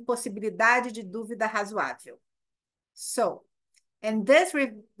 sem possibilidade de dúvida razoável. So, and this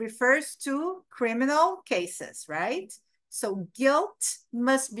refers to criminal cases, right? So, guilt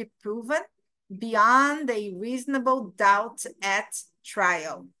must be proven beyond a reasonable doubt at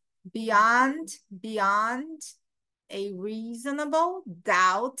trial. Beyond a reasonable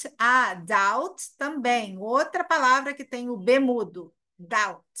doubt. Doubt também. Outra palavra que tem o B mudo.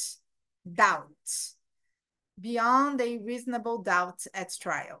 Doubt. Doubt. Beyond a reasonable doubt at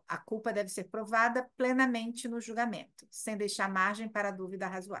trial. A culpa deve ser provada plenamente no julgamento, sem deixar margem para dúvida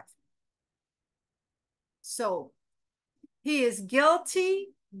razoável. So, he is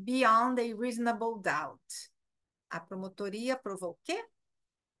guilty beyond a reasonable doubt. A promotoria provou o quê?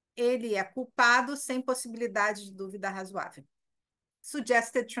 Ele é culpado sem possibilidade de dúvida razoável.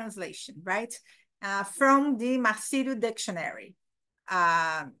 Suggested translation, right? From the Marcílio Dictionary.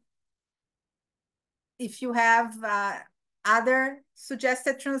 If you have other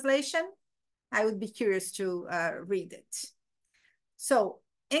suggested translation, I would be curious to read it. So,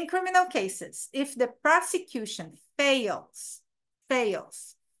 in criminal cases, if the prosecution falha,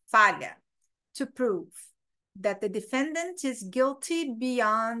 to prove that the defendant is guilty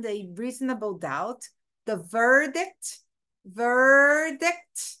beyond a reasonable doubt, the verdict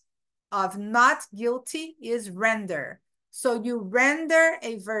of not guilty is render. So you render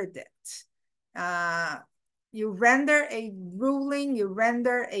a verdict. You render a ruling, you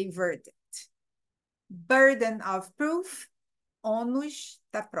render a verdict. Burden of proof, ônus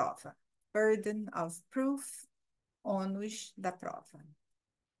da prova. Burden of proof, ônus da prova.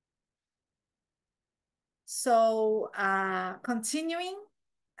 So, continuing,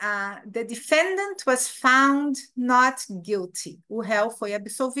 the defendant was found not guilty. O réu foi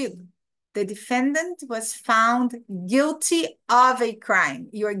absolvido. The defendant was found guilty of a crime.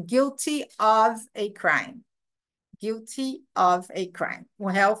 You're guilty of a crime. Guilty of a crime. O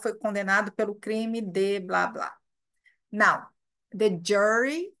réu foi condenado pelo crime de blá blá. Now, the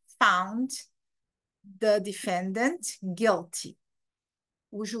jury found the defendant guilty.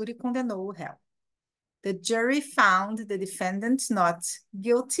 O júri condenou o réu. The jury found the defendant not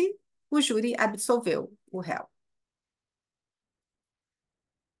guilty. O júri absolveu o réu.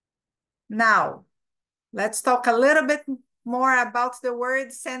 Now, let's talk a little bit more about the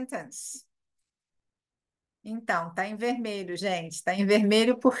word sentence. Então, tá em vermelho, gente. Tá em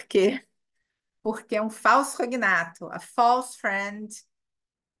vermelho por quê? Porque é um falso cognato. A false friend.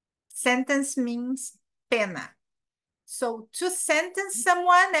 Sentence means pena. So, to sentence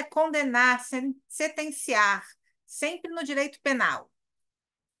someone é condenar, sentenciar, sempre no direito penal.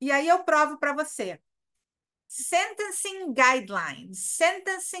 E aí eu provo para você. Sentencing guidelines.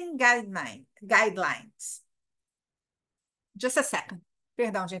 Guidelines. Just a second.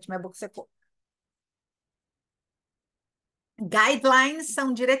 Perdão, gente, minha boca secou. Guidelines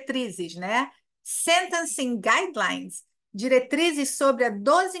são diretrizes, né? Sentencing guidelines, diretrizes sobre a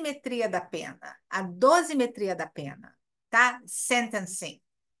dosimetria da pena. A dosimetria da pena, tá? Sentencing.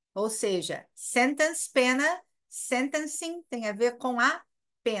 Ou seja, sentence, pena, sentencing tem a ver com a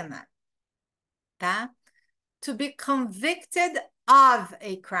pena, tá? To be convicted of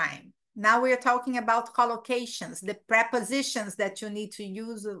a crime. Now we are talking about collocations, the prepositions that you need to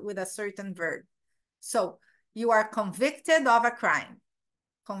use with a certain verb. So, you are convicted of a crime.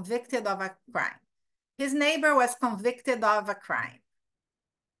 Convicted of a crime. His neighbor was convicted of a crime.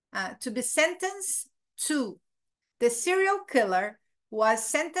 To be sentenced to. The serial killer was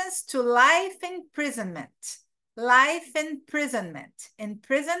sentenced to life imprisonment. Life imprisonment.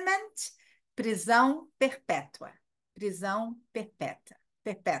 Imprisonment, prisão perpétua. Prisão perpétua.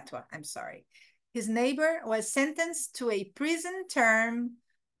 Perpétua, I'm sorry. His neighbor was sentenced to a prison term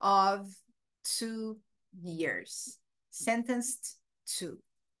of 2 years. Sentenced to.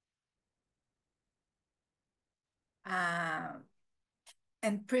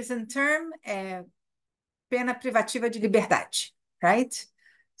 And prison term é pena privativa de liberdade, right?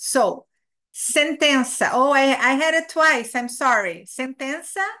 So, sentença. Oh, I had it twice, I'm sorry.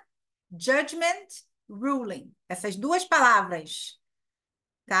 Sentença, judgment, ruling. Essas duas palavras,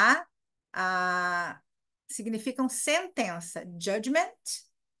 tá? Significam sentença. Judgment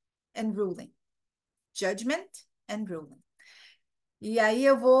and ruling. Judgment and ruling. E aí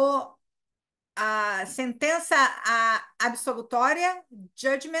eu vou... sentença absolutória,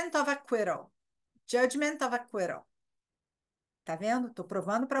 judgment of acquittal. Judgment of acquittal. Tá vendo? Estou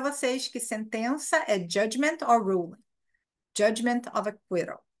provando para vocês que sentença é judgment or ruling. Judgment of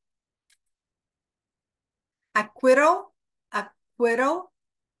acquittal. Acquittal, acquittal,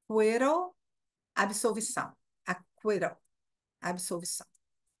 acquittal, absolvição. Acquittal, absolvição.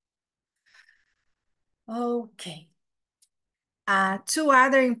 Okay. Two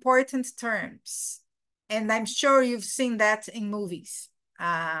other important terms, and I'm sure you've seen that in movies.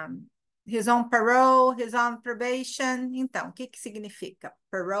 He's on parole, he's on probation. Então, o que que significa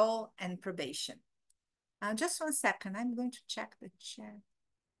parole and probation? Just one second, I'm going to check the chat.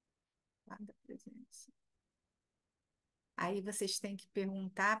 Aí vocês têm que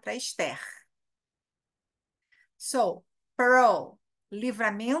perguntar para Esther. So, parole,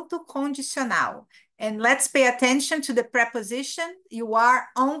 livramento condicional. And let's pay attention to the preposition, you are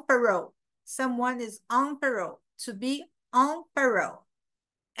on parole. Someone is on parole, to be on parole.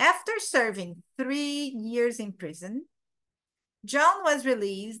 After serving 3 years in prison, John was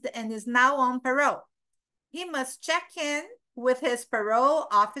released and is now on parole. He must check in with his parole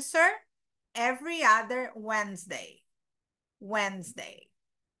officer every other Wednesday. Wednesday.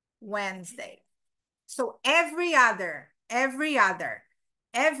 So every other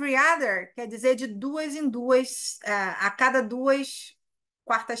quer dizer de 2 em 2, a cada 2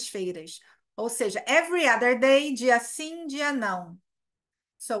 quartas-feiras. Ou seja, every other day, dia sim, dia não.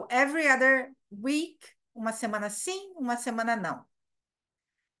 So every other week, uma semana sim, uma semana não.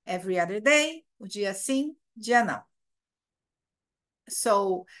 Every other day, o dia sim, dia não.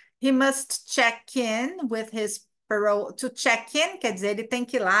 So he must check in with his parole. To check in quer dizer ele tem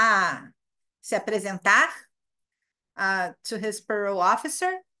que ir lá se apresentar to his parole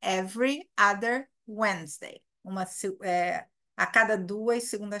officer every other Wednesday. A cada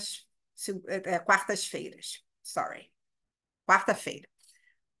 2 quartas-feiras. Sorry. Quarta-feira.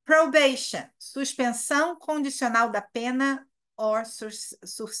 Probation, suspensão condicional da pena or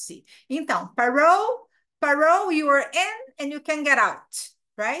sursi. Então, parole, you are in and you can get out,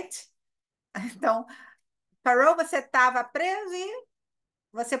 right? Então, parole, você estava preso e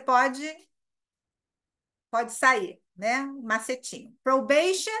você pode sair, né? Macetinho.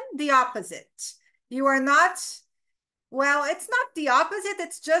 Probation, the opposite. You are not, well, it's not the opposite,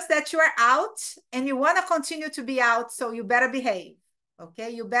 it's just that you are out and you want to continue to be out, so you better behave.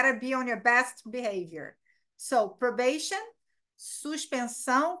 Okay, you better be on your best behavior. So, probation,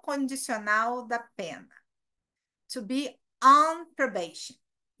 suspensão condicional da pena. To be on probation.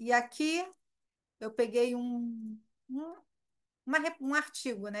 E aqui eu peguei um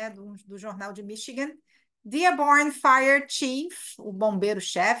artigo, né, do jornal de Michigan. Dearborn Fire Chief, o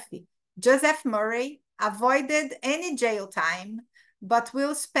bombeiro-chefe, Joseph Murray, avoided any jail time, but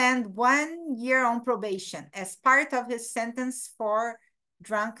will spend 1 year on probation as part of his sentence for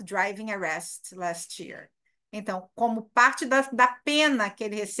drunk driving arrest last year. Então, como parte da pena que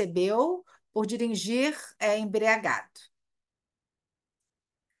ele recebeu por dirigir embriagado.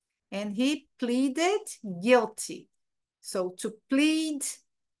 And he pleaded guilty. So, to plead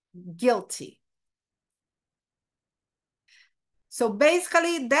guilty. So,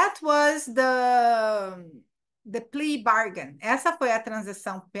 basically, that was the plea bargain. Essa foi a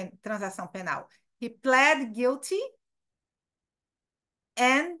transação penal. He pled guilty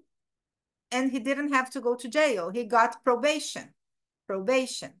and he didn't have to go to jail. He got probation.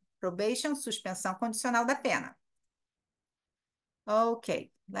 Probation, suspensão condicional da pena.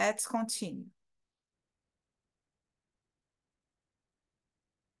 Okay, let's continue.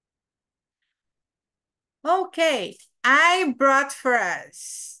 Okay, I brought for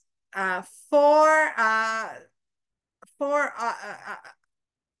us the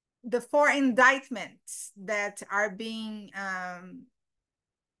 4 indictments that are being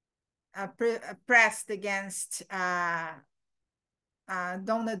pressed against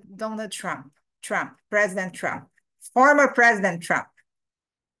Donald Trump, President Trump, former President Trump.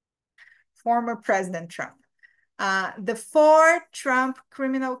 The 4 Trump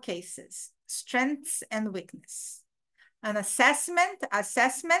criminal cases, strengths and weakness. An assessment,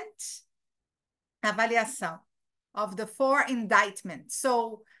 avaliação of the 4 indictments.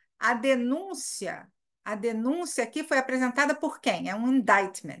 So, a denúncia aqui foi apresentada por quem? É um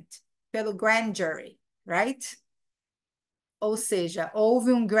indictment, pelo grand jury, right? Ou seja,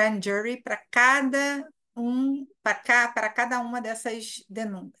 houve um grand jury para cada uma dessas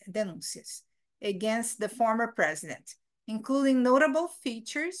denúncias against the former president, including notable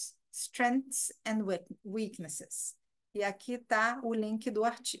features, strengths and weaknesses. E aqui está o link do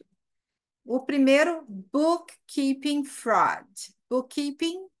artigo. O primeiro, bookkeeping fraud.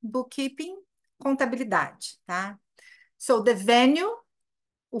 Bookkeeping, contabilidade, tá? So, the venue,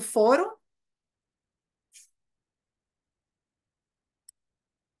 o foro.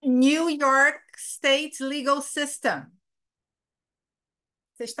 New York State Legal System.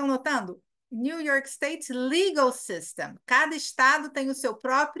 Vocês estão notando? New York State Legal System. Cada estado tem o seu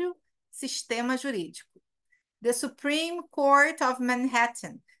próprio sistema jurídico. The Supreme Court of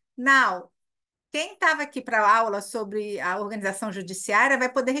Manhattan. Now, quem estava aqui para a aula sobre a organização judiciária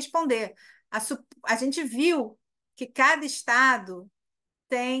vai poder responder. A gente viu que cada estado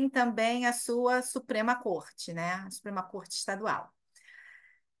tem também a sua Suprema Corte, né? A Suprema Corte Estadual.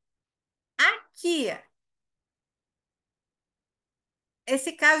 Aqui,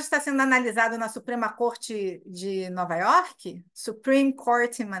 esse caso está sendo analisado na Suprema Corte de Nova York, Supreme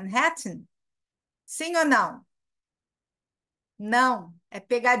Court in Manhattan? Sim ou não? Não, é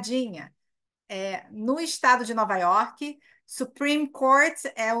pegadinha. No estado de Nova York, Supreme Court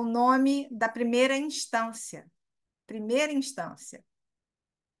é o nome da primeira instância. Primeira instância.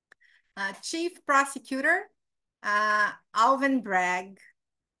 Chief Prosecutor, Alvin Bragg,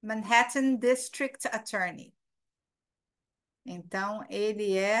 Manhattan District Attorney. Então,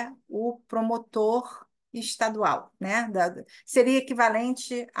 ele é o promotor estadual, né? Seria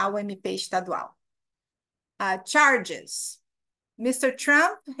equivalente ao MP estadual. Charges. Mr.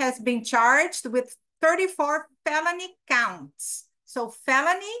 Trump has been charged with 34 felony counts. So,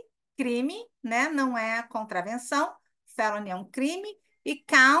 felony, crime, né? Não é contravenção. Felony é um crime. E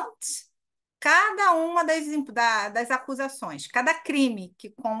count, cada uma das acusações, cada crime que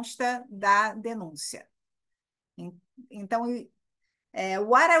consta da denúncia. Então,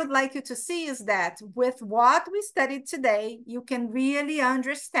 what I would like you to see is that with what we studied today, you can really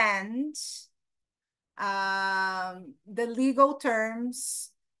understand the legal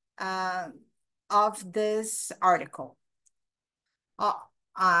terms of this article.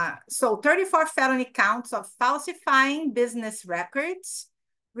 So 34 felony counts of falsifying business records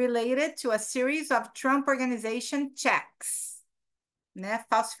related to a series of Trump Organization checks, né?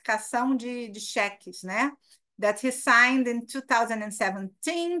 Falsificação de cheques, né? That he signed in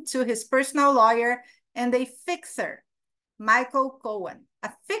 2017 to his personal lawyer and a fixer, Michael Cohen. A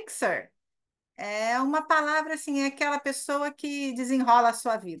fixer é uma palavra assim, é aquela pessoa que desenrola a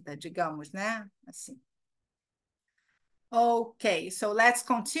sua vida, digamos, né? Assim. Okay, so let's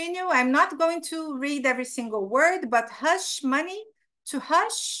continue. I'm not going to read every single word, but hush money, to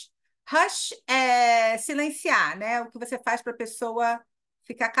hush. Hush é silenciar, né? O que você faz para a pessoa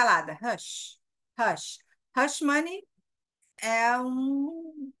ficar calada. Hush, hush. Hush money é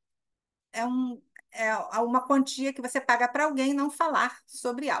uma quantia que você paga para alguém não falar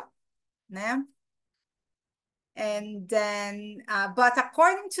sobre algo, né? And then, but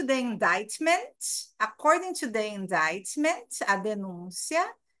according to the indictment, a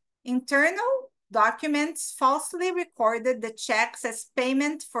denúncia, internal documents falsely recorded the checks as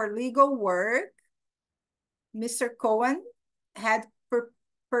payment for legal work Mr. Cohen had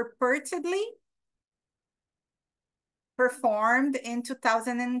purportedly performed in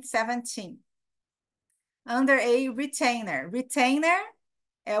 2017 under a retainer. Retainer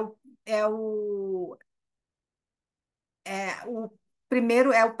o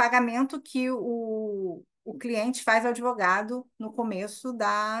primeiro é o pagamento que o cliente faz ao advogado no começo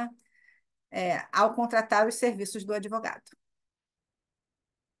ao contratar os serviços do advogado.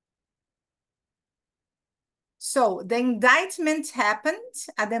 So, the indictment happened,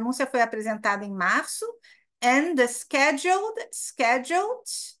 a denúncia foi apresentada em março, and the scheduled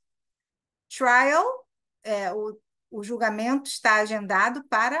trial, o julgamento está agendado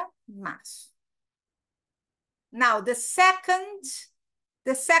para março. Now, the second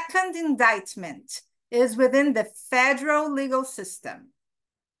indictment is within the federal legal system.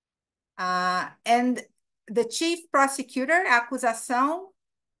 And the chief prosecutor, a acusação,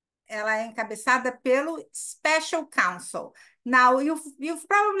 ela é encabeçada pelo special counsel. Now, you've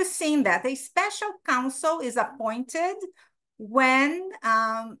probably seen that. A special counsel is appointed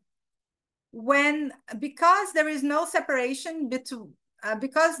because there is no separation between,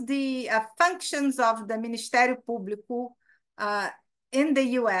 because the functions of the Ministério Público in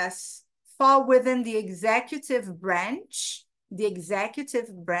the US fall within the executive branch,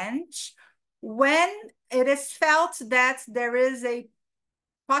 when it is felt that there is a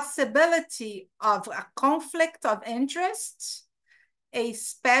possibility of a conflict of interest, a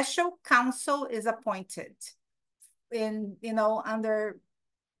special counsel is appointed in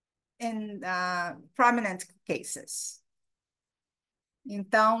prominent cases.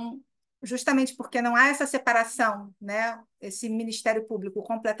 Então, justamente porque não há essa separação, né? Esse Ministério Público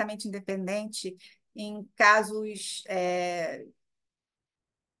completamente independente em casos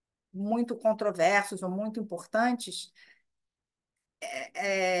muito controversos ou muito importantes,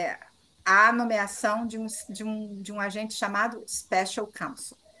 há a nomeação de um agente chamado Special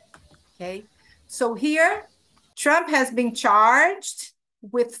Counsel. okay? So here, Trump has been charged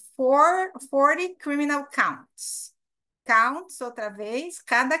with 40 criminal counts. Counts, outra vez,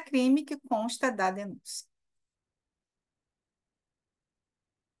 cada crime que consta da denúncia.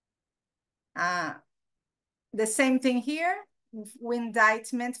 The same thing here.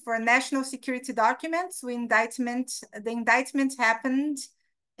 Indictment for national security documents. The indictment happened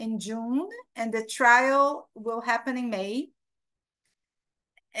in June, and the trial will happen in May.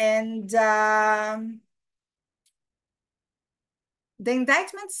 And the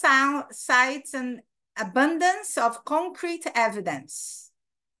indictment cites an abundance of concrete evidence.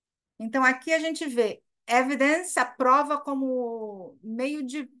 Então, aqui a gente vê evidence, a prova como meio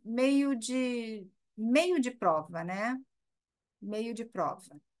de prova, né? Meio de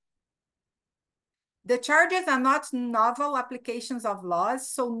prova. The charges are not novel applications of laws.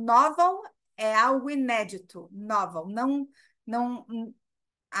 So, novel é algo inédito. Novel.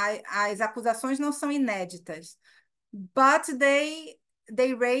 As acusações não são inéditas. But they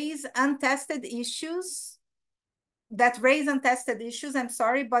raise untested issues. That raise untested issues, I'm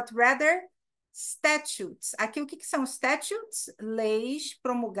sorry, but rather statutes. Aqui, o que são statutes? Leis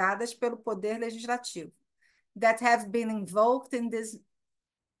promulgadas pelo Poder Legislativo. That have been invoked in this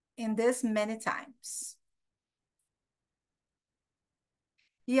many times.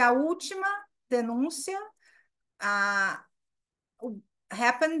 E a última denúncia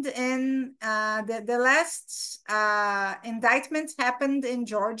happened in the last indictment happened in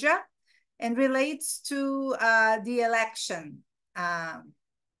Georgia and relates to the election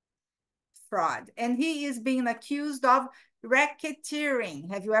fraud. And he is being accused of racketeering.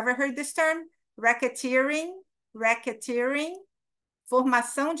 Have you ever heard this term? Racketeering.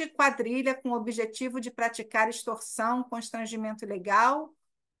 Formação de quadrilha com o objetivo de praticar extorsão, constrangimento ilegal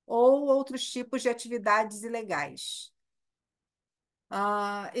ou outros tipos de atividades ilegais.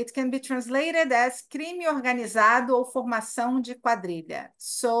 It can be translated as crime organizado ou formação de quadrilha.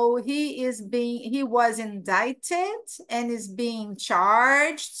 So he was indicted and is being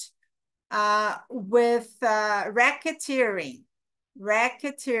charged with racketeering.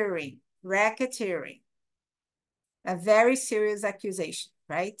 A very serious accusation,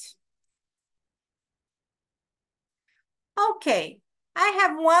 right? Okay, I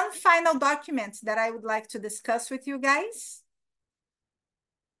have one final document that I would like to discuss with you guys,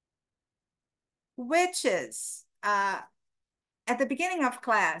 which is, at the beginning of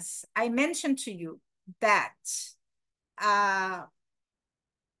class, I mentioned to you that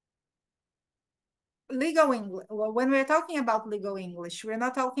legal English, well, when we're talking about legal English, we're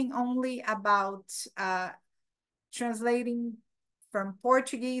not talking only about translating from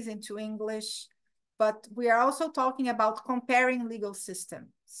Portuguese into English, but we are also talking about comparing legal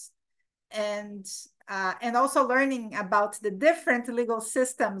systems and also learning about the different legal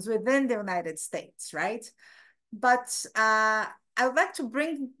systems within the United States, right? But I would like to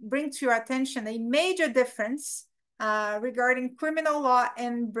bring to your attention a major difference regarding criminal law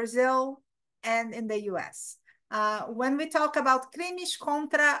in Brazil and in the US. When we talk about crimes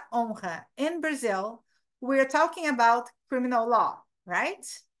contra honra in Brazil, we're talking about criminal law, right?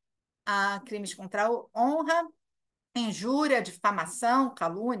 Crimes contra honra, injúria, difamação,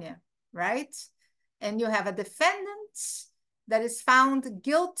 calúnia, right? And you have a defendant that is found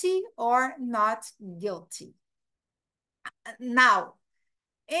guilty or not guilty. Now,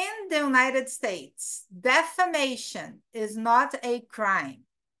 in the United States, defamation is not a crime.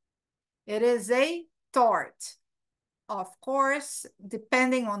 It is a tort. Of course,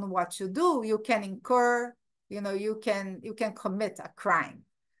 depending on what you do, you can incur, you can commit a crime.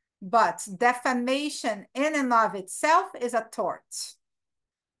 But defamation in and of itself is a tort.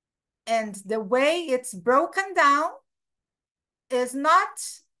 And the way it's broken down is not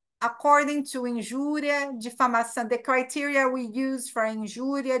according to injúria, difamação, the criteria we use for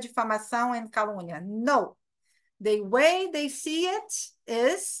injúria, difamação, and calúnia. No. The way they see it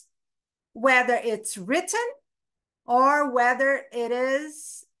is whether it's written or whether it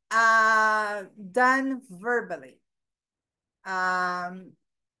is done verbally.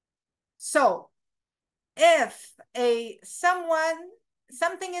 So if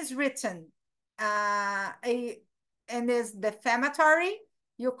something is written and is defamatory,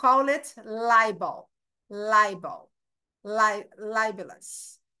 you call it libel.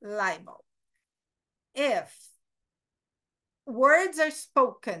 Libelous. If words are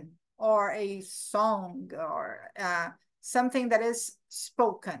spoken or a song or something that is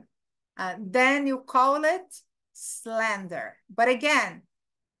spoken, then you call it slander. But again,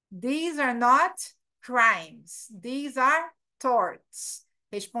 these are not crimes. These are torts.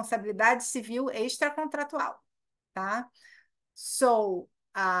 Responsabilidade civil extracontratual, tá? So,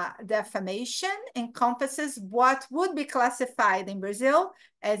 defamation encompasses what would be classified in Brazil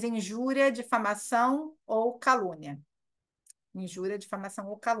as injúria, difamação ou calúnia. Injúria, difamação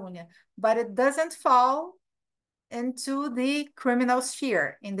ou calúnia. But it doesn't fall into the criminal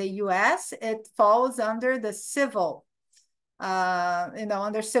sphere. In the US, it falls under the civil,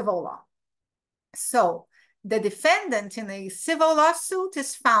 under civil law. So the defendant in a civil lawsuit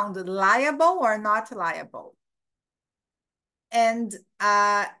is found liable or not liable. And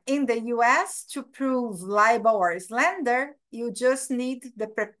in the US, to prove libel or slander, you just need the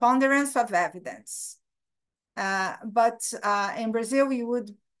preponderance of evidence. But in Brazil, you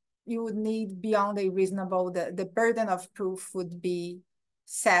would need beyond a reasonable, the burden of proof would be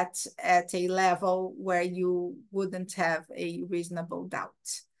set at a level where you wouldn't have a reasonable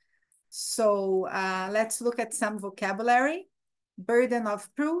doubt. So let's look at some vocabulary. Burden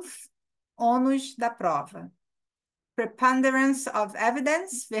of proof, ônus da prova. Preponderance of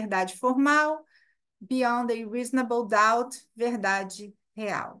evidence, verdade formal. Beyond a reasonable doubt, verdade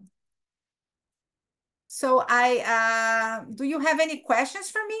real. So do you have any questions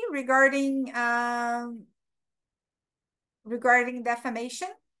for me regarding defamation?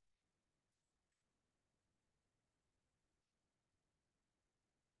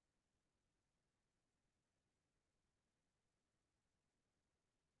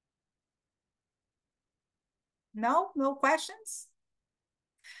 No questions?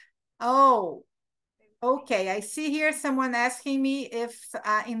 Oh, okay. I see here someone asking me if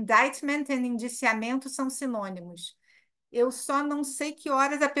indictment and indiciamento são sinônimos. Eu só não sei que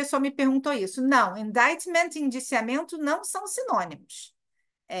horas a pessoa me perguntou isso. Não, indictment e indiciamento não são sinônimos.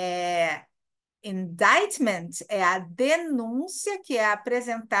 Indictment é a denúncia que é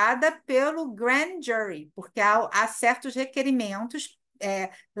apresentada pelo grand jury, porque há certos requerimentos.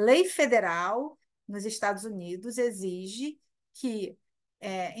 Lei federal nos Estados Unidos exige que,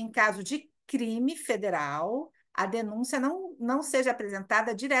 em caso de crime federal, a denúncia não seja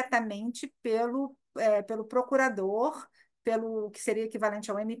apresentada diretamente pelo procurador, pelo que seria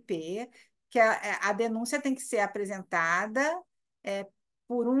equivalente ao MP, que a denúncia tem que ser apresentada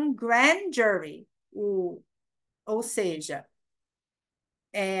por um grand jury, ou seja,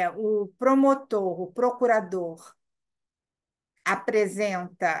 o promotor, o procurador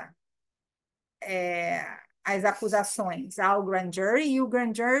apresenta as acusações ao grand jury e o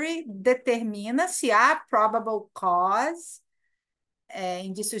grand jury determina se há probable cause,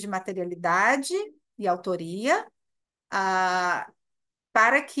 indícios de materialidade e autoria,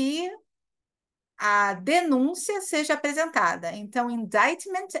 para que a denúncia seja apresentada. Então,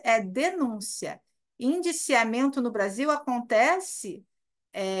 indictment é denúncia. Indiciamento no Brasil acontece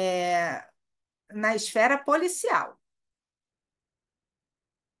na esfera policial.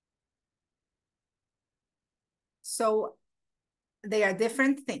 So, they are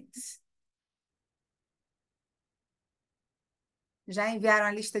different things. Já enviaram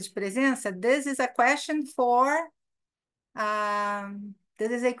a lista de presença? This is a question for...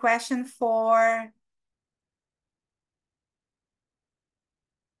 this is a question for...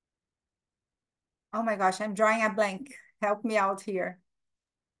 Oh my gosh, I'm drawing a blank. Help me out here.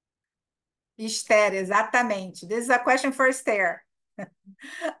 Esther, exatamente. This is a question for Esther.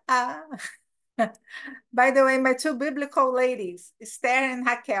 By the way, my two biblical ladies, Esther and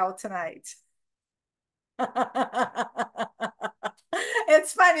Raquel, tonight.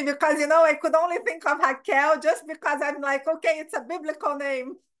 It's funny because, I could only think of Raquel just because I'm like, okay, it's a biblical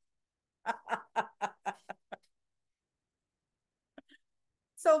name.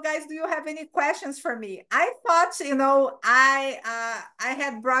 So, guys, do you have any questions for me? I thought, I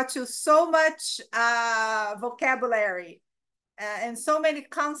had brought you so much vocabulary and so many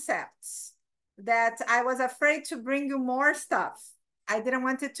concepts that I was afraid to bring you more stuff. I didn't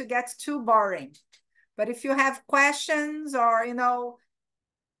want it to get too boring. But if you have questions or,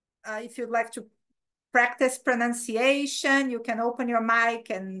 if you'd like to practice pronunciation, you can open your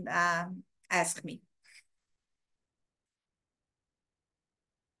mic and ask me.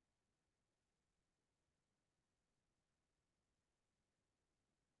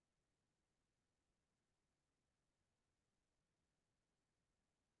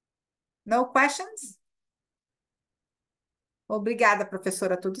 No questions? Obrigada,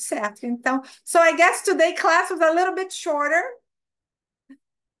 professora, tudo certo. Então, so I guess today class was a little bit shorter.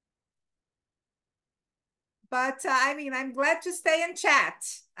 But I'm glad to stay and chat.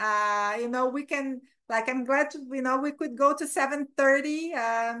 We can, I'm glad to, we could go to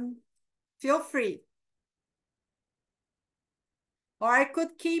 7:30. Feel free. Or I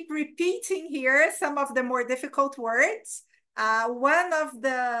could keep repeating here some of the more difficult words. One of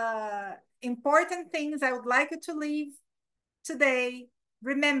the important things I would like you to leave today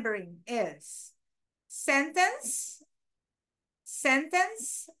remembering is sentence,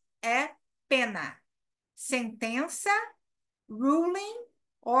 sentence é pena. Sentença, ruling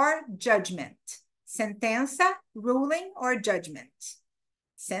or judgment. Sentença, ruling or judgment.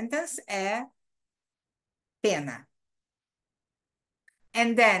 Sentence é pena.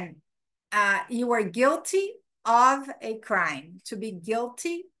 And then you are guilty of a crime. To be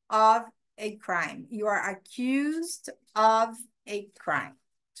guilty of a crime. You are accused of a crime.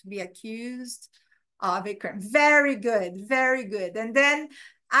 To be accused of a crime. Very good, very good. And then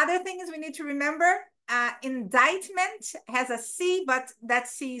other things we need to remember, indictment has a C, but that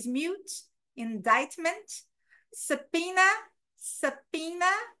C is mute. Indictment. Subpoena,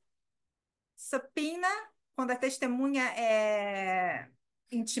 subpoena, subpoena, quando a testemunha é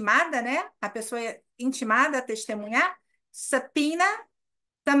intimada, né? A pessoa é intimada a testemunhar. Subpoena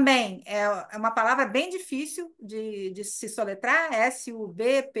também é uma palavra bem difícil de se soletrar,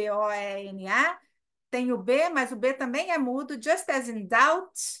 S-U-B-P-O-E-N-A. Tem o B, mas o B também é mudo, just as in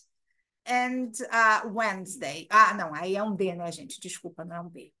doubt and Wednesday. Ah, não, aí é um D, né, gente? Desculpa, não é um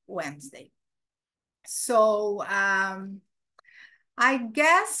B. Wednesday. So, I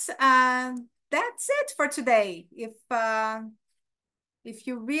guess that's it for today. If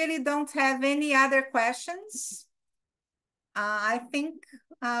you really don't have any other questions, I think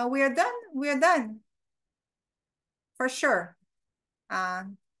we are done. We are done for sure.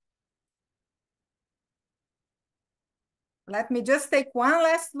 Let me just take one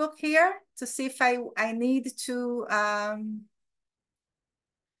last look here to see if I need to.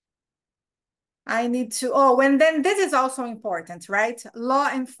 Oh, and then this is also important, right? Law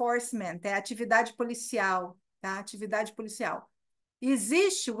enforcement, é atividade policial, tá? Atividade policial.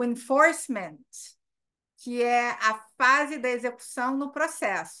 Existe o enforcement, que é a fase da execução no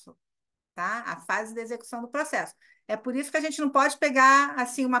processo, tá? A fase da execução do processo. É por isso que a gente não pode pegar,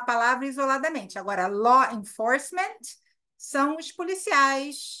 assim, uma palavra isoladamente. Agora, law enforcement são os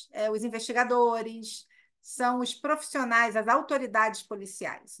policiais, os investigadores, são os profissionais, as autoridades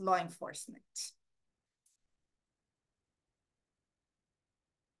policiais, law enforcement.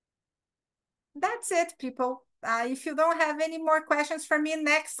 That's it, people. If you don't have any more questions for me,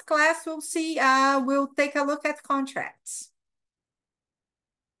 next class we'll see, we'll take a look at contracts.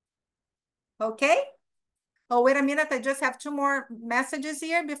 Okay? Oh, wait a minute, I just have two more messages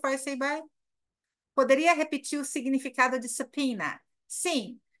here before I say bye. Poderia repetir o significado de supina?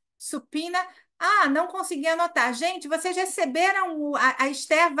 Sim, supina. Ah, não consegui anotar. Gente, vocês receberam, a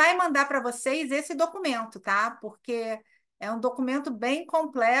Esther vai mandar para vocês esse documento, tá? Porque é um documento bem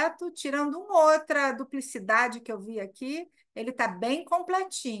completo, tirando uma outra duplicidade que eu vi aqui, ele está bem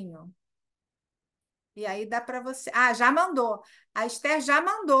completinho. E aí dá para você. Ah, já mandou. A Esther já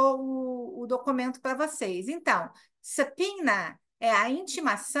mandou o documento para vocês. Então, subpoena é a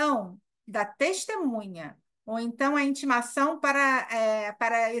intimação da testemunha, ou então a intimação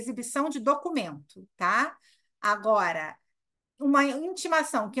para exibição de documento, tá? Agora, uma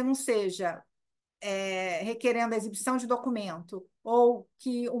intimação que não seja requerendo a exibição de documento, ou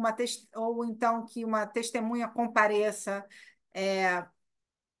então que uma testemunha compareça.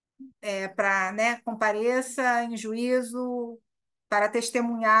 Para, né, compareça em juízo para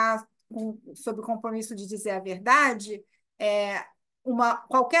testemunhar sob o compromisso de dizer a verdade,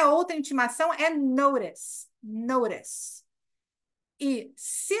 qualquer outra intimação é notice, notice. E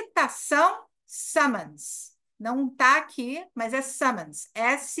citação, summons. Não está aqui, mas é summons.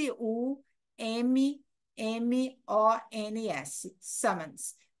 S-U-M-M-O-N-S.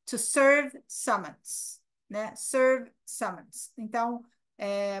 Summons. To serve summons. Né? Serve summons. Então,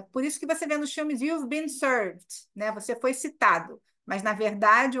 por isso que você vê nos filmes You've been served, né? Você foi citado. Mas, na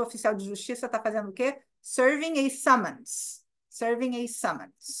verdade, o oficial de justiça está fazendo o quê? Serving a summons. Serving a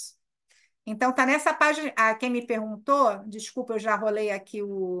summons. Então, tá nessa página. Quem me perguntou, desculpa, eu já rolei aqui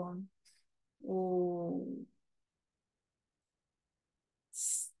o...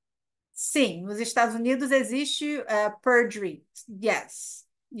 Sim, nos Estados Unidos existe perjury. Yes,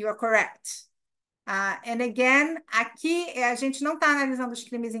 you are correct. And again, aqui a gente não está analisando os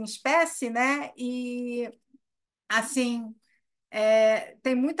crimes em espécie, né? E, assim,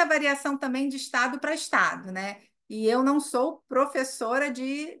 tem muita variação também de estado para estado, né? E eu não sou professora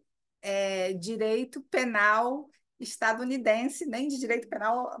de direito penal estadunidense, nem de direito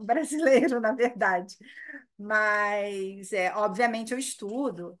penal brasileiro, na verdade. Mas, obviamente, eu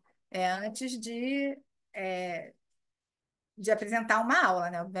estudo antes de apresentar uma aula,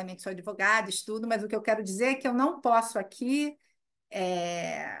 né? Obviamente, sou advogada, estudo, mas o que eu quero dizer é que eu não posso aqui.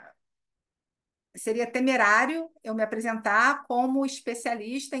 Seria temerário eu me apresentar como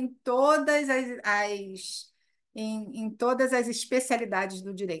especialista em todas as em todas as especialidades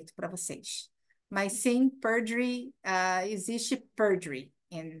do direito para vocês. Mas sim, perjury, existe perjury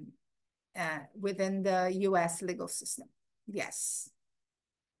within the US legal system. Yes.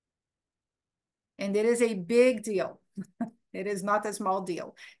 And it is a big deal. It is not a small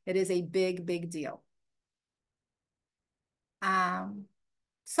deal. It is a big, big deal.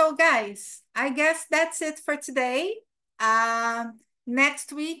 So guys, I guess that's it for today.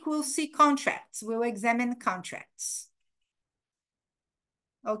 Next week, we'll see contracts. We'll examine contracts.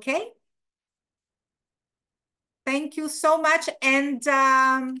 Okay? Thank you so much. And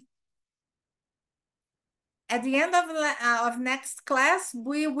at the end of next class,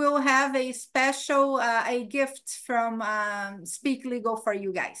 we will have a special, a gift from Speak Legal for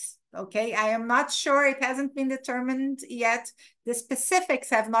you guys. Okay, I am not sure, it hasn't been determined yet. The specifics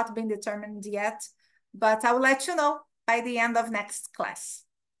have not been determined yet, but I will let you know by the end of next class.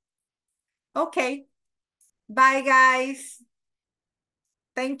 Okay, bye guys.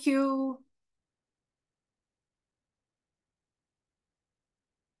 Thank you.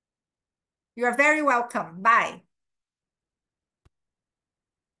 You are very welcome. Bye.